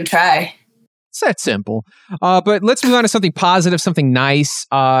didn't even try. It's that simple. But let's move on to something positive, something nice,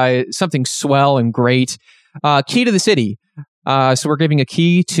 something swell and great. Key to the City. So we're giving a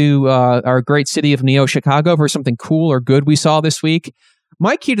key to our great city of Neo Chicago for something cool or good we saw this week.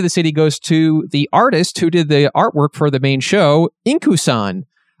 My key to the city goes to the artist who did the artwork for the main show, Inku-san.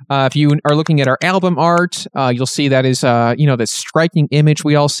 If you are looking at our album art, you'll see that is, that striking image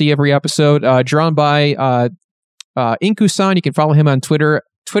we all see every episode, drawn by Inku-san. You can follow him on Twitter,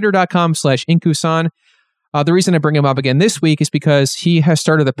 twitter.com/Inku-san. The reason I bring him up again this week is because he has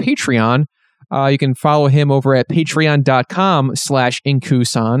started a Patreon. You can follow him over at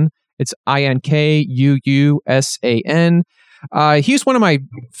patreon.com/Inku-san. It's INKUUSAN. He's one of my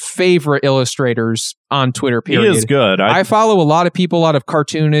favorite illustrators on Twitter, period. He is good. I follow a lot of people, a lot of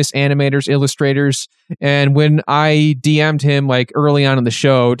cartoonists, animators, illustrators. And when I DM'd him like early on in the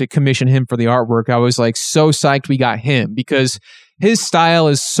show to commission him for the artwork, I was like so psyched we got him because his style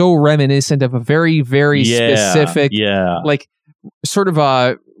is so reminiscent of a very, very specific, like sort of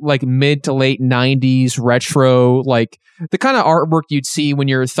like mid to late 90s retro, like the kind of artwork you'd see when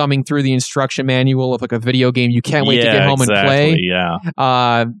you're thumbing through the instruction manual of like a video game you can't wait to get home and play.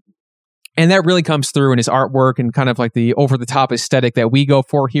 And that really comes through in his artwork and kind of like the over-the-top aesthetic that we go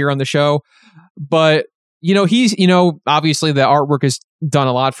for here on the show. But, he's, obviously the artwork has done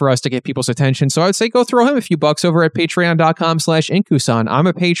a lot for us to get people's attention. So I would say go throw him a few bucks over at patreon.com/Inku-san. I'm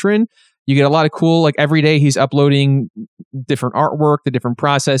a patron. You get a lot of cool, like every day he's uploading different artwork, the different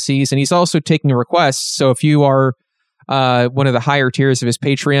processes, and he's also taking requests. So if you are one of the higher tiers of his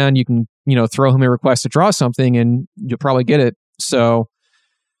Patreon, you can, throw him a request to draw something and you'll probably get it. So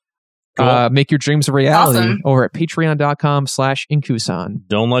make your dreams a reality over at patreon.com/Inku-san.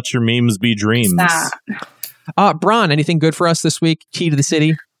 Don't let your memes be dreams. Bron, anything good for us this week? Key to the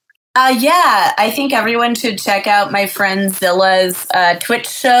City? I think everyone should check out my friend Zilla's Twitch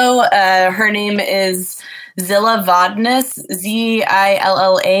show. Her name is Zilla Vodnas,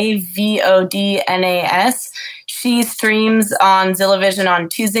 ZillaVodnas. She streams on Zillavision on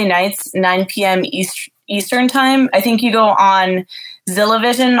Tuesday nights, 9 p.m. Eastern time. I think you go on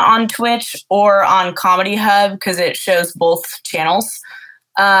Zillavision on Twitch or on Comedy Hub because it shows both channels.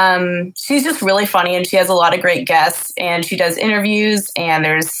 She's just really funny, and she has a lot of great guests, and she does interviews, and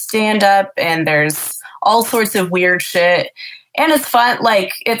there's stand-up, and there's all sorts of weird shit. And it's fun.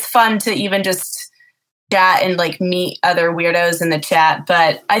 Like, it's fun to even just chat and like meet other weirdos in the chat.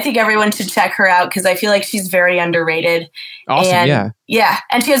 But I think everyone should check her out because I feel like she's very underrated. Awesome, and, yeah.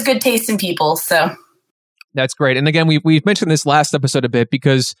 And she has good taste in people. So that's great. And again, we've mentioned this last episode a bit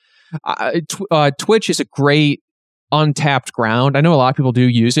because Twitch is a great untapped ground. I know a lot of people do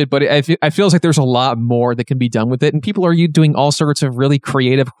use it, but I feels like there's a lot more that can be done with it. And people are doing all sorts of really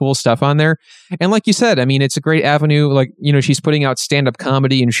creative, cool stuff on there. And like you said, I mean, it's a great avenue. Like, you know, she's putting out stand-up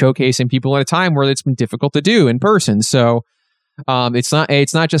comedy and showcasing people at a time where it's been difficult to do in person. So it's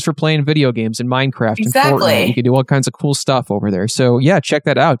not just for playing video games and Minecraft and Fortnite. You can do all kinds of cool stuff over there. So yeah, check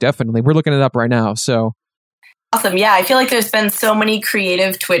that out. Definitely. We're looking it up right now. So awesome. Yeah, I feel like there's been so many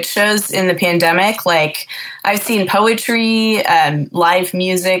creative Twitch shows in the pandemic. Like, I've seen poetry, live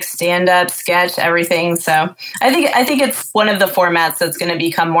music, stand-up, sketch, everything. So I think it's one of the formats that's going to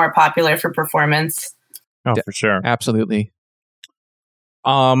become more popular for performance. Oh, for sure. Absolutely.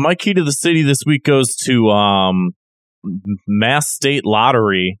 My key to the city this week goes to Mass State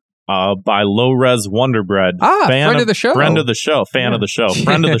Lottery by Low Res Wonder Bread. Friend of the show. Friend of the show. Fan of the show.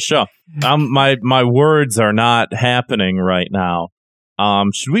 Friend of the show. My words are not happening right now.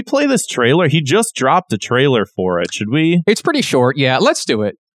 Should we play this trailer? He just dropped a trailer for it. Should we? It's pretty short. Yeah, let's do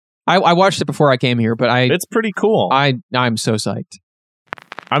it. I watched it before I came here, but it's pretty cool. I'm so psyched.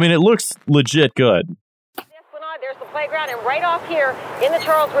 I mean, it looks legit good. There's the playground, and right off here in the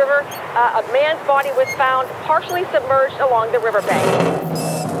Charles River, a man's body was found partially submerged along the riverbank.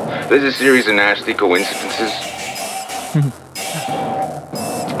 There's a series of nasty coincidences.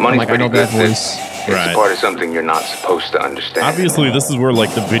 Money's pretty good. It's a part of something you're not supposed to understand. Obviously, this is where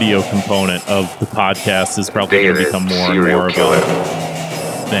like the video component of the podcast is probably going to become more and more of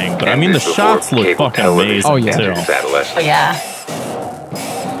a thing. But I mean, the shots look fucking amazing. Oh yeah. Too. Oh yeah.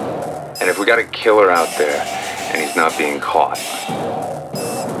 And if we got a killer out there and he's not being caught,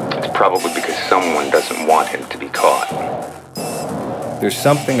 it's probably because someone doesn't want him to be caught. There's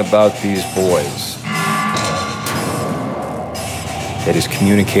something about these boys that is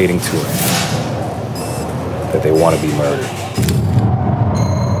communicating to him that they want to be murdered.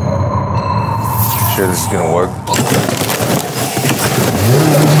 Sure this is gonna work?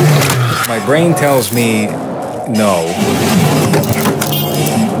 My brain tells me no,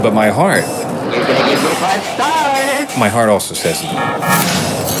 but my heart also says no.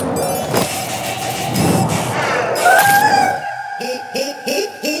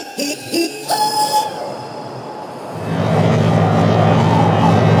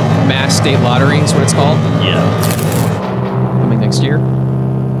 Mass State Lottery is what it's called? Yeah. Coming next year?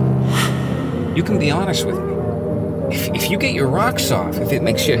 You can be honest with me. If you get your rocks off, if it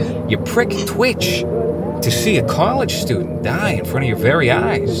makes you prick twitch to see a college student die in front of your very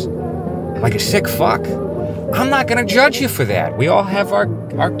eyes, like a sick fuck, I'm not going to judge you for that. We all have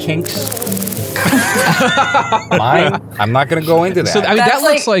our kinks. Mine, I'm not going to go into that. So, I mean, that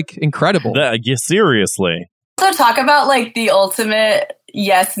looks like incredible. Yeah, seriously. So talk about like the ultimate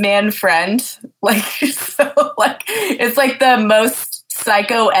yes man friend. Like, so like it's like the most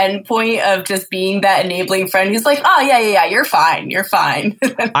psycho endpoint of just being that enabling friend who's like, oh yeah, you're fine.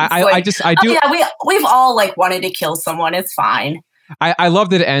 We've all like wanted to kill someone. It's fine. I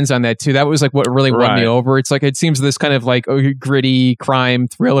love that it ends on that too. That was like what really won me over. It's like it seems this kind of like gritty crime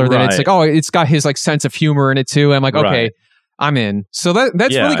thriller that it's like, oh, it's got his like sense of humor in it too. I'm like, okay, I'm in. So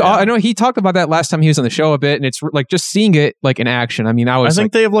that's really cool. I know he talked about that last time he was on the show a bit, and it's like just seeing it like in action. I mean, I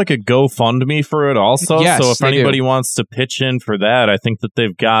think they have like a GoFundMe for it also. Yes, so if anybody wants to pitch in for that, I think that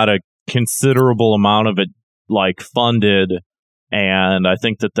they've got a considerable amount of it like funded, and I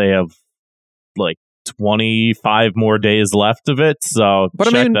think that they have like 25 more days left of it, so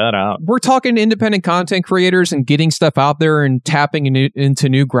check that out. We're talking independent content creators and getting stuff out there and tapping into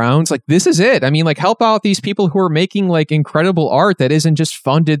new grounds. Like, this is it. I mean, like, help out these people who are making like incredible art that isn't just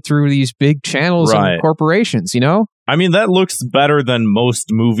funded through these big channels and corporations, you know? I mean, that looks better than most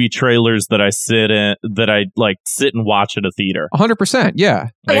movie trailers that I sit and watch at a theater. 100%, yeah.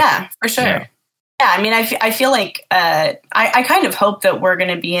 Yeah, for sure. Yeah, I mean, I feel like I kind of hope that we're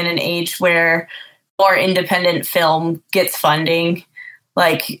going to be in an age where more independent film gets funding.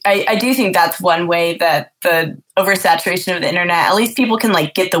 Like, I do think that's one way that the oversaturation of the internet, at least people can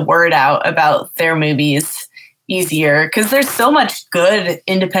like get the word out about their movies easier, because there's so much good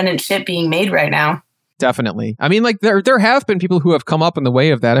independent shit being made right now. Definitely. I mean, like there have been people who have come up in the way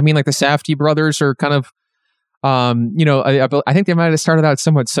of that. I mean, like the Safdie brothers are kind of, I think they might have started out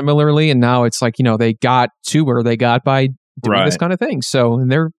somewhat similarly, and now it's like, they got to where they got by doing this kind of thing. So,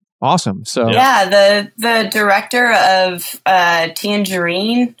 and they're awesome. So yeah, the director of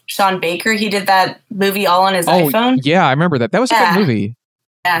Tangerine, Sean Baker, he did that movie all on his iPhone. Yeah, I remember that. That was a good movie.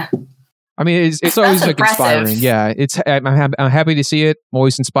 Yeah. I mean, it's always like inspiring. Yeah, I'm happy to see it. I'm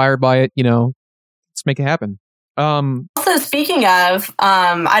always inspired by it. You know, let's make it happen. Also, speaking of,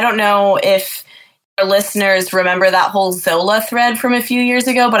 I don't know if our listeners remember that whole Zola thread from a few years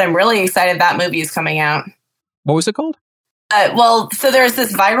ago, but I'm really excited that movie is coming out. What was it called? So there's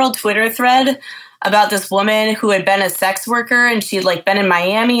this viral Twitter thread about this woman who had been a sex worker, and she'd like been in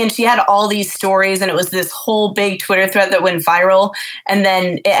Miami, and she had all these stories, and it was this whole big Twitter thread that went viral, and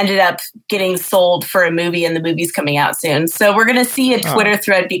then it ended up getting sold for a movie, and the movie's coming out soon. So we're going to see a Twitter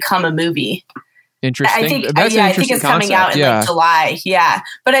thread become a movie. Interesting. I think, That's I think it's coming out in like July. July. Yeah.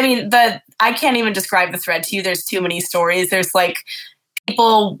 But I mean, I can't even describe the thread to you. There's too many stories. There's like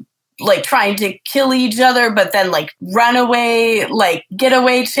people like trying to kill each other, but then like run away, like get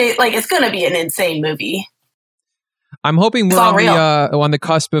away chase. Like it's going to be an insane movie. I'm hoping we're on the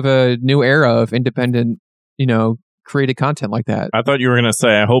cusp of a new era of independent, created content like that. I thought you were going to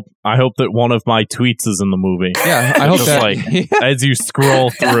say, I hope that one of my tweets is in the movie. Yeah, I hope just that. Like, as you scroll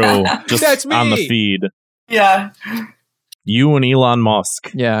through, just That's me. on the feed. Yeah. You and Elon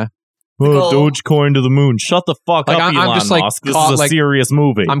Musk. Yeah. Oh, Dogecoin to the moon. Shut the fuck up, Elon Musk. This is a serious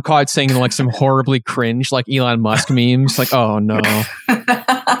movie. I'm caught saying like some horribly cringe like Elon Musk memes. Like, oh no.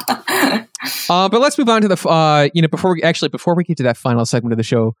 But let's move on to the before we get to that final segment of the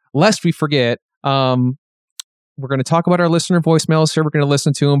show, lest we forget, we're going to talk about our listener voicemails here. We're going to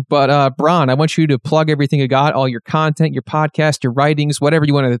listen to them. But Bron, I want you to plug everything you got, all your content, your podcast, your writings, whatever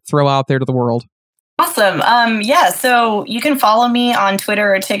you want to throw out there to the world. Awesome. So you can follow me on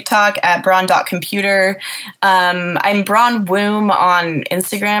Twitter or TikTok at Bron.computer. I'm Bron Womb on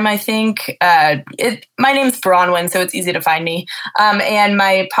Instagram, I think. My name's Bronwyn, so it's easy to find me. And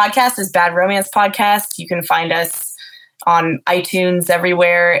my podcast is Bad Romance Podcast. You can find us on iTunes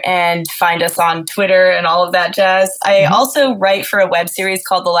everywhere and find us on Twitter and all of that jazz. I also write for a web series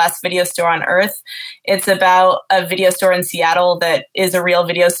called The Last Video Store on Earth. It's about a video store in Seattle that is a real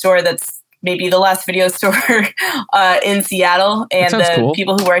video store that's maybe the last video store in Seattle and the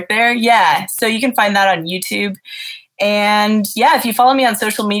people who work there. Yeah. So you can find that on YouTube. And yeah, if you follow me on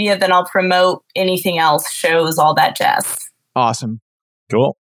social media, then I'll promote anything else, shows, all that jazz. Awesome.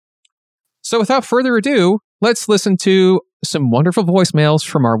 Cool. So without further ado, let's listen to some wonderful voicemails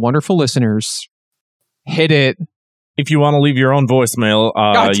from our wonderful listeners. Hit it. If you want to leave your own voicemail,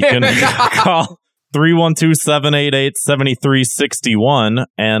 you can call 312-788-7361,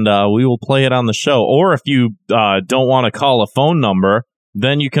 and we will play it on the show. Or if you don't want to call a phone number,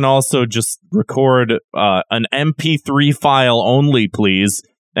 then you can also just record an MP3 file only, please,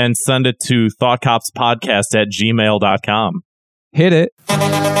 and send it to thoughtcopspodcast@gmail.com. Hit it.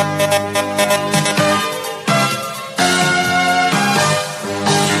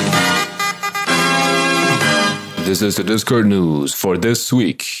 This is the Discord news for this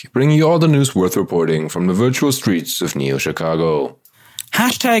week, bringing you all the news worth reporting from the virtual streets of Neo Chicago.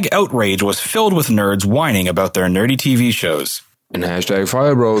 Hashtag outrage was filled with nerds whining about their nerdy TV shows. In hashtag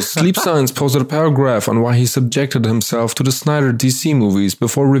Firebros, Sleep Science posted a paragraph on why he subjected himself to the Snyder DC movies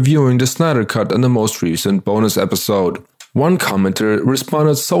before reviewing the Snyder Cut in the most recent bonus episode. One commenter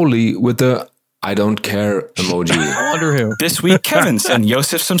responded solely with the "I don't care" emoji. I wonder who. This week, Kevin sent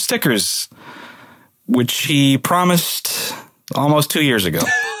Yosef some stickers, which he promised almost 2 years ago.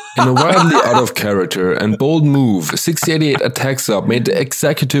 In a wildly out of character and bold move, 6088 Attack Sub made the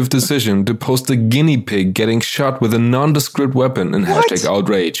executive decision to post a guinea pig getting shot with a nondescript weapon in hashtag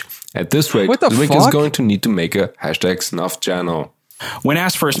outrage. At this rate, the Wick is going to need to make a hashtag snuff channel. When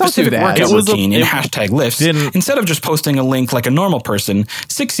asked for a specific workout routine in hashtag lifts, instead of just posting a link like a normal person,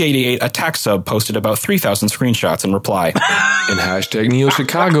 6088 Attack Sub posted about 3,000 screenshots in reply. In hashtag Neo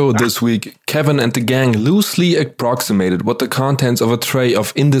Chicago this week, Kevin and the gang loosely approximated what the contents of a tray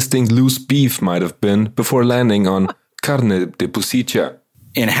of indistinct loose beef might have been before landing on carne de pusicha.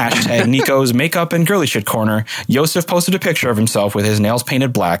 In hashtag Nico's Makeup and Girly Shit Corner, Yosef posted a picture of himself with his nails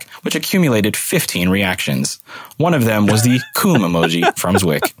painted black, which accumulated 15 reactions. One of them was the Coom emoji from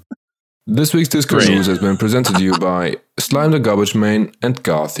Zwick. This week's Discord news has been presented to you by Slime the Garbage Man and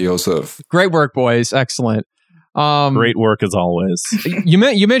Garth Yosef. Great work, boys. Excellent. Great work as always. You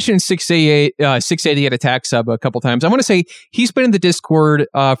mentioned 688 Attack Sub a couple times. I want to say he's been in the Discord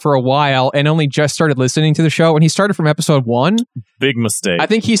for a while and only just started listening to the show, and he started from episode 1. Big mistake. I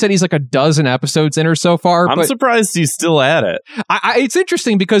think he said he's like a dozen episodes in or so far. I'm surprised he's still at it. It's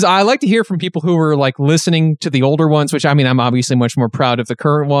interesting because I like to hear from people who are like listening to the older ones, which I mean, I'm obviously much more proud of the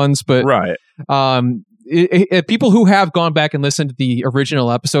current ones, but right. people who have gone back and listened to the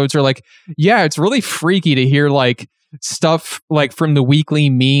original episodes are like, yeah, it's really freaky to hear like stuff like from the weekly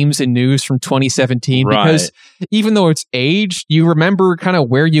memes and news from 2017 because even though it's aged, you remember kind of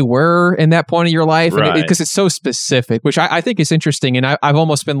where you were in that point of your life because it's so specific, which I think is interesting. And I've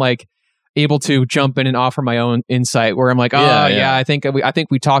almost been like able to jump in and offer my own insight where I'm like, I think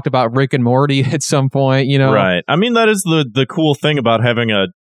we talked about Rick and Morty at some point, you know? Right. I mean, that is the cool thing about having a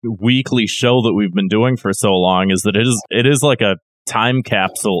weekly show that we've been doing for so long is that it is like a time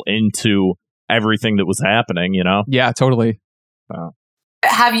capsule into everything that was happening, you know? Yeah, totally.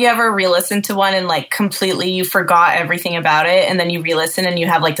 Have you ever re-listened to one and like completely you forgot everything about it and then you re-listen and you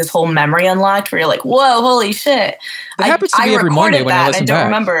have like this whole memory unlocked where you're like, whoa, holy shit. That happens to me every Monday when I listen back. I don't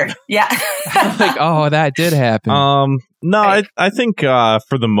remember. Yeah. Like, oh, that did happen. No, I think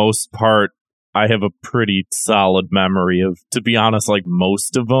for the most part, I have a pretty solid memory of, to be honest, like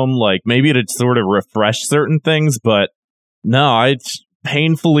most of them. Like maybe to sort of refresh certain things, but no, I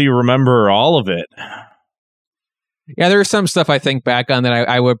painfully remember all of it. Yeah, there's some stuff I think back on that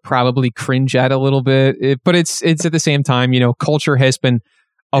I would probably cringe at a little bit, but it's at the same time, you know, culture has been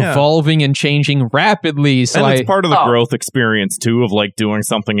evolving and changing rapidly. So and it's part of the growth experience too, of like doing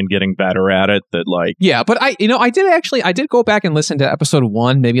something and getting better at it. That like, yeah, but I did go back and listen to episode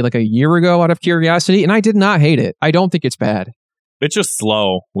 1 maybe like a year ago out of curiosity, and I did not hate it. I don't think it's bad. It's just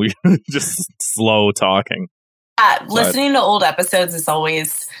slow. We just slow talking. Listening to old episodes is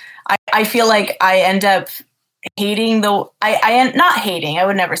always, I feel like I end up hating not hating, I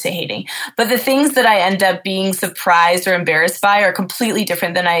would never say hating, but the things that I end up being surprised or embarrassed by are completely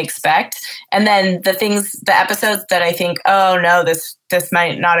different than I expect. And then the episodes that I think, oh no, this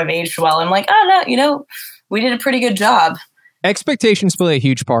might not have aged well, I'm like, oh no, you know, we did a pretty good job. Expectations play a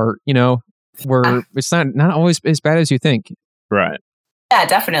huge part, you know, where it's not always as bad as you think. Right. Yeah,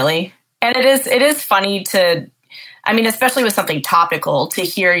 definitely. And it is funny to, I mean, especially with something topical, to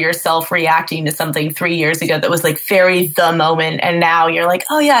hear yourself reacting to something 3 years ago that was like very the moment. And now you're like,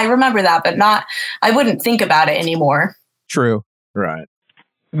 oh yeah, I remember that, but I wouldn't think about it anymore. True. Right.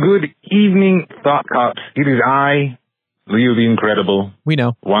 Good evening, Thought Cops. It is I, Leo the Incredible. We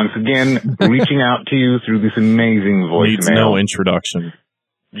know. Once again, reaching out to you through this amazing voicemail. Needs no introduction.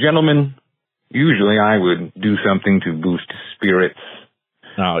 Gentlemen, usually I would do something to boost spirits.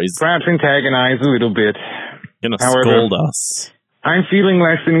 No, he's perhaps antagonize a little bit. Gonna scold us. I'm feeling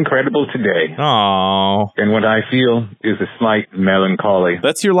less than incredible today. Oh. And what I feel is a slight melancholy.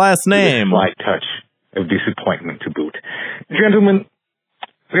 That's your last name. A slight touch of disappointment to boot. Gentlemen,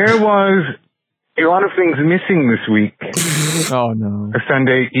 there was a lot of things missing this week. Oh no. A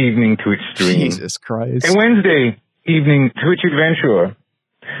Sunday evening Twitch stream. Jesus Christ. A Wednesday evening Twitch adventure,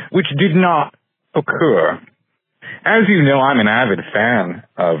 which did not occur. As you know, I'm an avid fan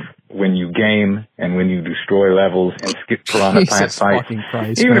of when you game and when you destroy levels and skip Piranha Plant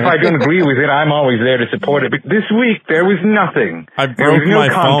fights. Even if I don't agree with it, I'm always there to support it. But this week, there was nothing. There was no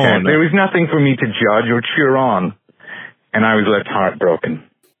content. There was nothing for me to judge or cheer on. And I was left heartbroken.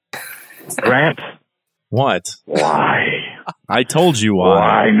 Grant? What? Why? I told you why.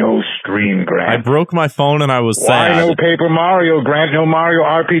 Why no stream, Grant? I broke my phone and I was sad. Why no Paper Mario, Grant? No Mario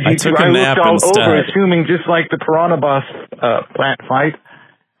RPG 2? I took a nap looked all instead. over, assuming just like the Piranha Boss plant fight,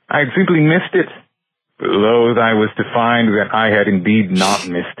 I had simply missed it. But loath I was to find that I had indeed not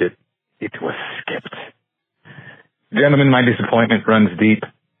missed it. It was skipped. Gentlemen, my disappointment runs deep.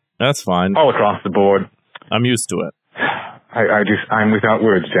 That's fine. All across the board. I'm used to it. I'm without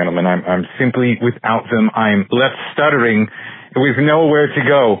words, gentlemen. I'm simply without them. I'm left stuttering with nowhere to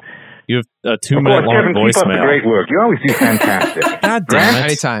go. You have a 2-minute long Kevin, voicemail. Keep up the great work. You always do fantastic. God damn it.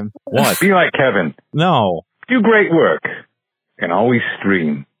 Anytime. What? Be like Kevin. No. Do great work. And always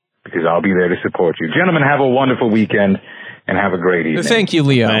stream, because I'll be there to support you. Gentlemen, have a wonderful weekend. And have a great evening. Thank you,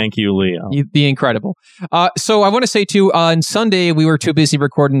 Leo. Thank you, Leo. You'd be incredible. So I want to say, too, on Sunday, we were too busy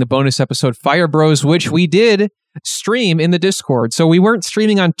recording the bonus episode Fire Bros, which we did stream in the Discord. So we weren't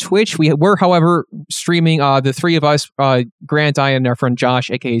streaming on Twitch. We were, however, streaming the three of us, Grant, I, and our friend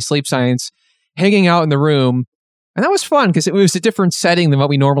Josh, a.k.a. Sleep Science, hanging out in the room. And that was fun because it was a different setting than what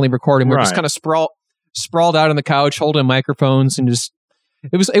we normally record. And we were just kind of sprawled out on the couch, holding microphones, and just...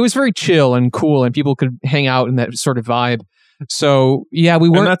 It was very chill and cool, and people could hang out in that sort of vibe. So yeah, we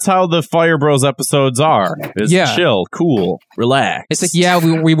weren't. And that's how the Fire Bros episodes are. It's chill, cool, relax. It's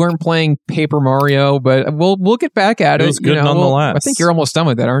like we weren't playing Paper Mario, but we'll get back at it. It was good nonetheless. I think you're almost done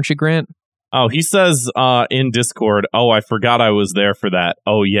with that, aren't you, Grant? Oh, he says in Discord, oh, I forgot I was there for that.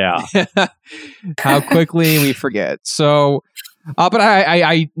 Oh, yeah. How quickly we forget. So But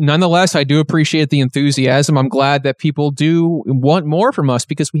I nonetheless, I do appreciate the enthusiasm. I'm glad that people do want more from us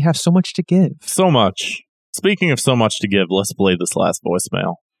because we have so much to give. So much. Speaking of so much to give, let's play this last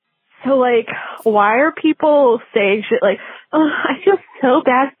voicemail. So, like, why are people saying shit like, oh, I feel so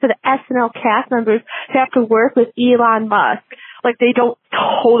bad for the SNL cast members who have to work with Elon Musk. Like, they don't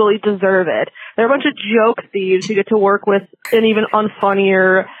totally deserve it. They're a bunch of joke thieves who get to work with an even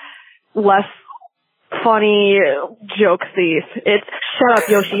unfunnier, less funny joke thief. It's, shut up,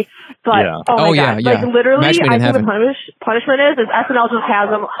 Yoshi. But, oh my God. Like, literally, I think the punishment is SNL just has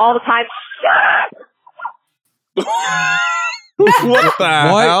them all the time. What the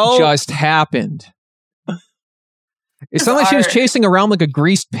hell? What just happened? It sounded like she was chasing around like a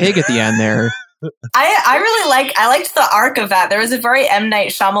greased pig at the end there. I liked the arc of that. There was a very M. Night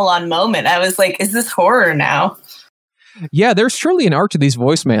Shyamalan moment. I was like, is this horror now? Yeah, there's truly an arc to these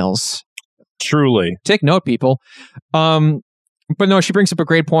voicemails. Truly. Take note, people. But no, she brings up a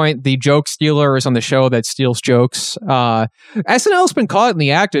great point. The joke stealer is on the show that steals jokes. SNL's been caught in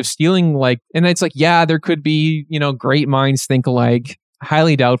the act of stealing, like, and it's like, yeah, there could be, great minds think alike.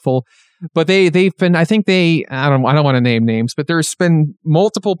 Highly doubtful. But they've been, I don't want to name names, but there's been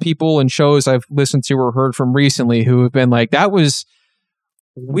multiple people and shows I've listened to or heard from recently who have been like, that was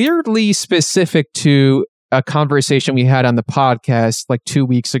weirdly specific to a conversation we had on the podcast like 2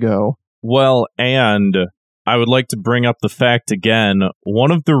 weeks ago. Well, and I would like to bring up the fact again,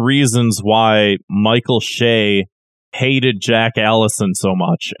 one of the reasons why Michael Shea hated Jack Allison so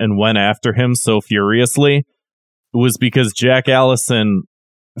much and went after him so furiously was because Jack Allison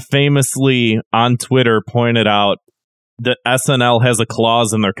famously on Twitter pointed out that SNL has a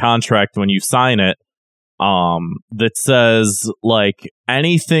clause in their contract when you sign it that says, like,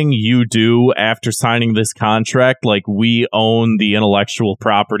 anything you do after signing this contract, like, we own the intellectual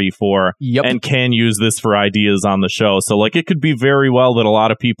property for and can use this for ideas on the show. So, like, it could be very well that a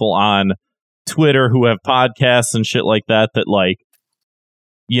lot of people on Twitter who have podcasts and shit like that, like,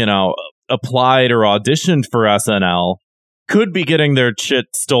 applied or auditioned for SNL could be getting their shit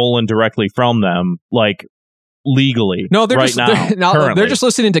stolen directly from them, like, legally. No, they're right now. They're just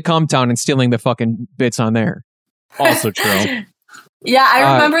listening to Comtown and stealing the fucking bits on there. Also true. Yeah,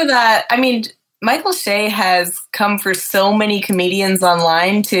 I remember that. I mean, Michael Shea has come for so many comedians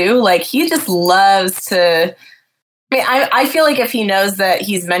online too. Like, he just loves to. I mean, I feel like if he knows that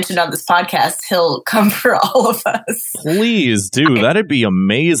he's mentioned on this podcast, he'll come for all of us. Please do. That'd be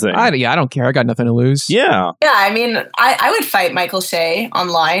amazing. I don't care. I got nothing to lose. Yeah. Yeah, I mean, I would fight Michael Shea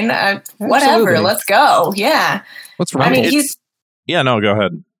online. Whatever. Let's go. Yeah. What's wrong? I mean, Yeah, no, go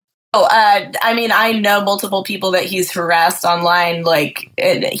ahead. Oh, I mean, I know multiple people that he's harassed online. Like,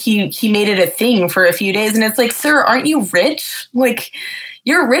 he made it a thing for a few days, and it's like, sir, aren't you rich? Like,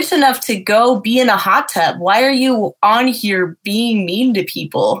 you're rich enough to go be in a hot tub. Why are you on here being mean to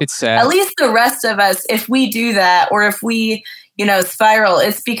people? It's sad. At least the rest of us, if we do that, or if we, spiral,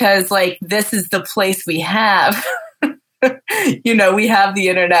 it's because, like, this is the place we have. We have the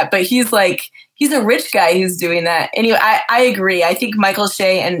internet. But he's a rich guy who's doing that. Anyway, I agree. I think Michael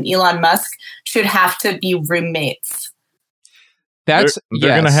Shea and Elon Musk should have to be roommates. They're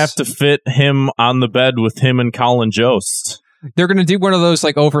going to have to fit him on the bed with him and Colin Jost. They're going to do one of those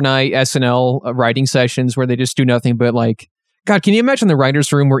like overnight SNL writing sessions where they just do nothing but like, God, can you imagine the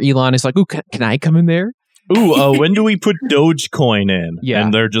writer's room where Elon is like, ooh, can I come in there? Ooh, when do we put Dogecoin in? Yeah.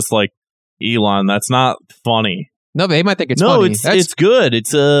 And they're just like, Elon, that's not funny. No, they might think it's funny. It's good.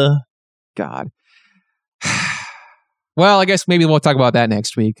 It's God. Well, I guess maybe we'll talk about that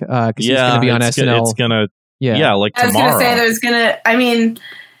next week. Because he's going to be on SNL. It's going to, like I was tomorrow. going to say I mean,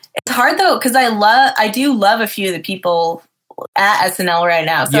 it's hard though, because I do love a few of the people at SNL right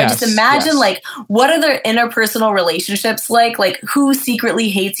now. So just imagine like, what are their interpersonal relationships like? Like, who secretly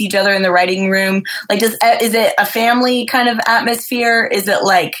hates each other in the writing room? Like, is it a family kind of atmosphere? Is it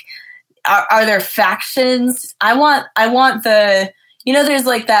like, are there factions? I want the, there's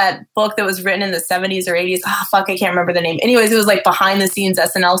like that book that was written in the 70s or 80s. Oh, fuck, I can't remember the name. Anyways, it was like behind the scenes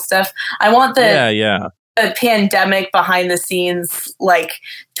SNL stuff. I want the pandemic behind the scenes, like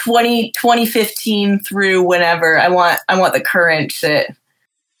 2015 through whenever. I want the current shit.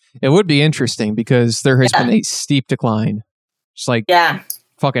 It would be interesting because there has been a steep decline. Just like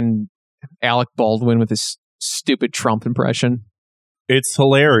fucking Alec Baldwin with his stupid Trump impression. It's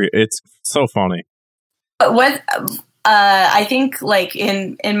hilarious. It's so funny. But what I think, like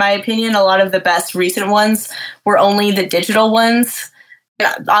in my opinion, a lot of the best recent ones were only the digital ones.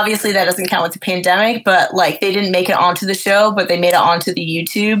 Obviously, that doesn't count with the pandemic, but like they didn't make it onto the show, but they made it onto the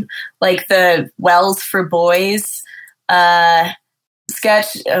YouTube. Like the Wells for Boys,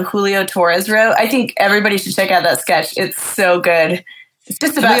 sketch Julio Torres wrote. I think everybody should check out that sketch. It's so good. It's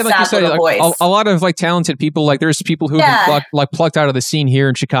just about sad little boys. A lot of like talented people. Like there's people who have been plucked out of the scene here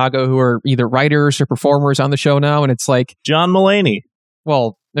in Chicago who are either writers or performers on the show now, and it's like John Mulaney.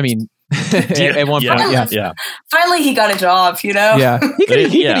 Well, I mean, at one point, Finally, he got a job. You know. Yeah, he could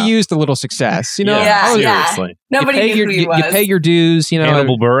have used a little success. You know. Seriously. Nobody knew who he was. You pay your dues. You know.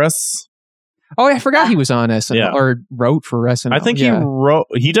 Hannibal Buress. Oh, I forgot he was on SNL or wrote for SNL. I think he wrote.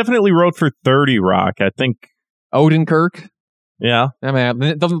 He definitely wrote for 30 Rock. I think Odenkirk. Yeah, I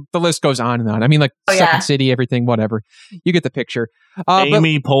mean the list goes on and on. I mean, like Second City, everything, whatever. You get the picture.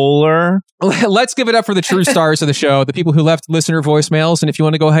 Amy Poehler. Let's give it up for the true stars of the show, the people who left listener voicemails. And if you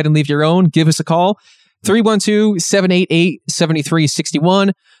want to go ahead and leave your own, give us a call,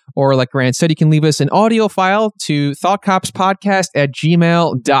 312-788-7361. Or like Grant said, you can leave us an audio file to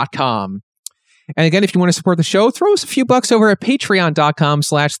thoughtcopspodcast@gmail.com. And again, if you want to support the show, throw us a few bucks over at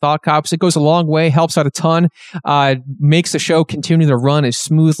patreon.com/thoughtcops. It goes a long way, helps out a ton, makes the show continue to run as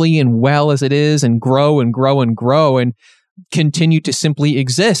smoothly and well as it is, and grow and grow and grow and continue to simply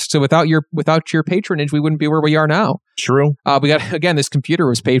exist. So without your patronage, we wouldn't be where we are now. True. We got, again, this computer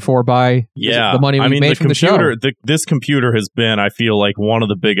was paid for by the money we made from the show. This computer has been, I feel like, one of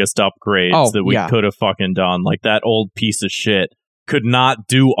the biggest upgrades that we could have fucking done. Like that old piece of shit could not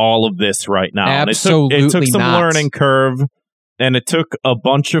do all of this right now. Absolutely and it took some not. learning curve, and it took a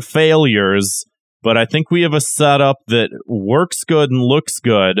bunch of failures, but I think we have a setup that works good and looks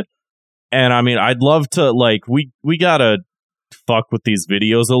good. And I mean, I'd love to, like, we gotta fuck with these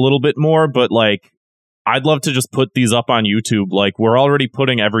videos a little bit more, but like, I'd love to just put these up on YouTube. Like, we're already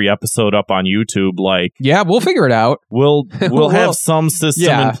putting every episode up on YouTube. Like, yeah, we'll figure it out. We'll have some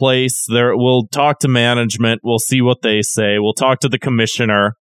system in place. There, we'll talk to management. We'll see what they say. We'll talk to the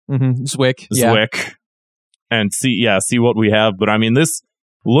commissioner, Zwick, and see what we have. But I mean, this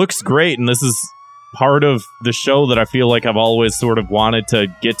looks great, and this is part of the show that I feel like I've always sort of wanted to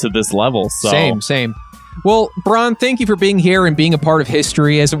get to this level. So same. Well, Bron, thank you for being here and being a part of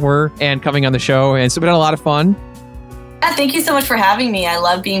history, as it were, and coming on the show. And it's been a lot of fun. Yeah, thank you so much for having me. I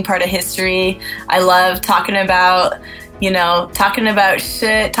love being part of history. I love talking about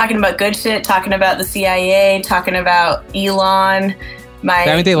shit, talking about good shit, talking about the CIA, talking about Elon.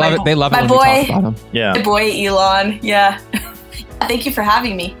 They love it. They love it when we talk about him. Yeah. My boy Elon. Yeah. Thank you for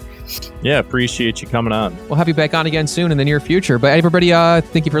having me. Yeah, appreciate you coming on. We'll have you back on again soon in the near future. But everybody,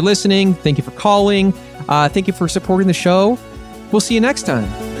 thank you for listening. Thank you for calling. Thank you for supporting the show. We'll see you next time.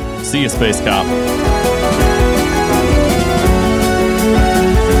 See you, Space Cop.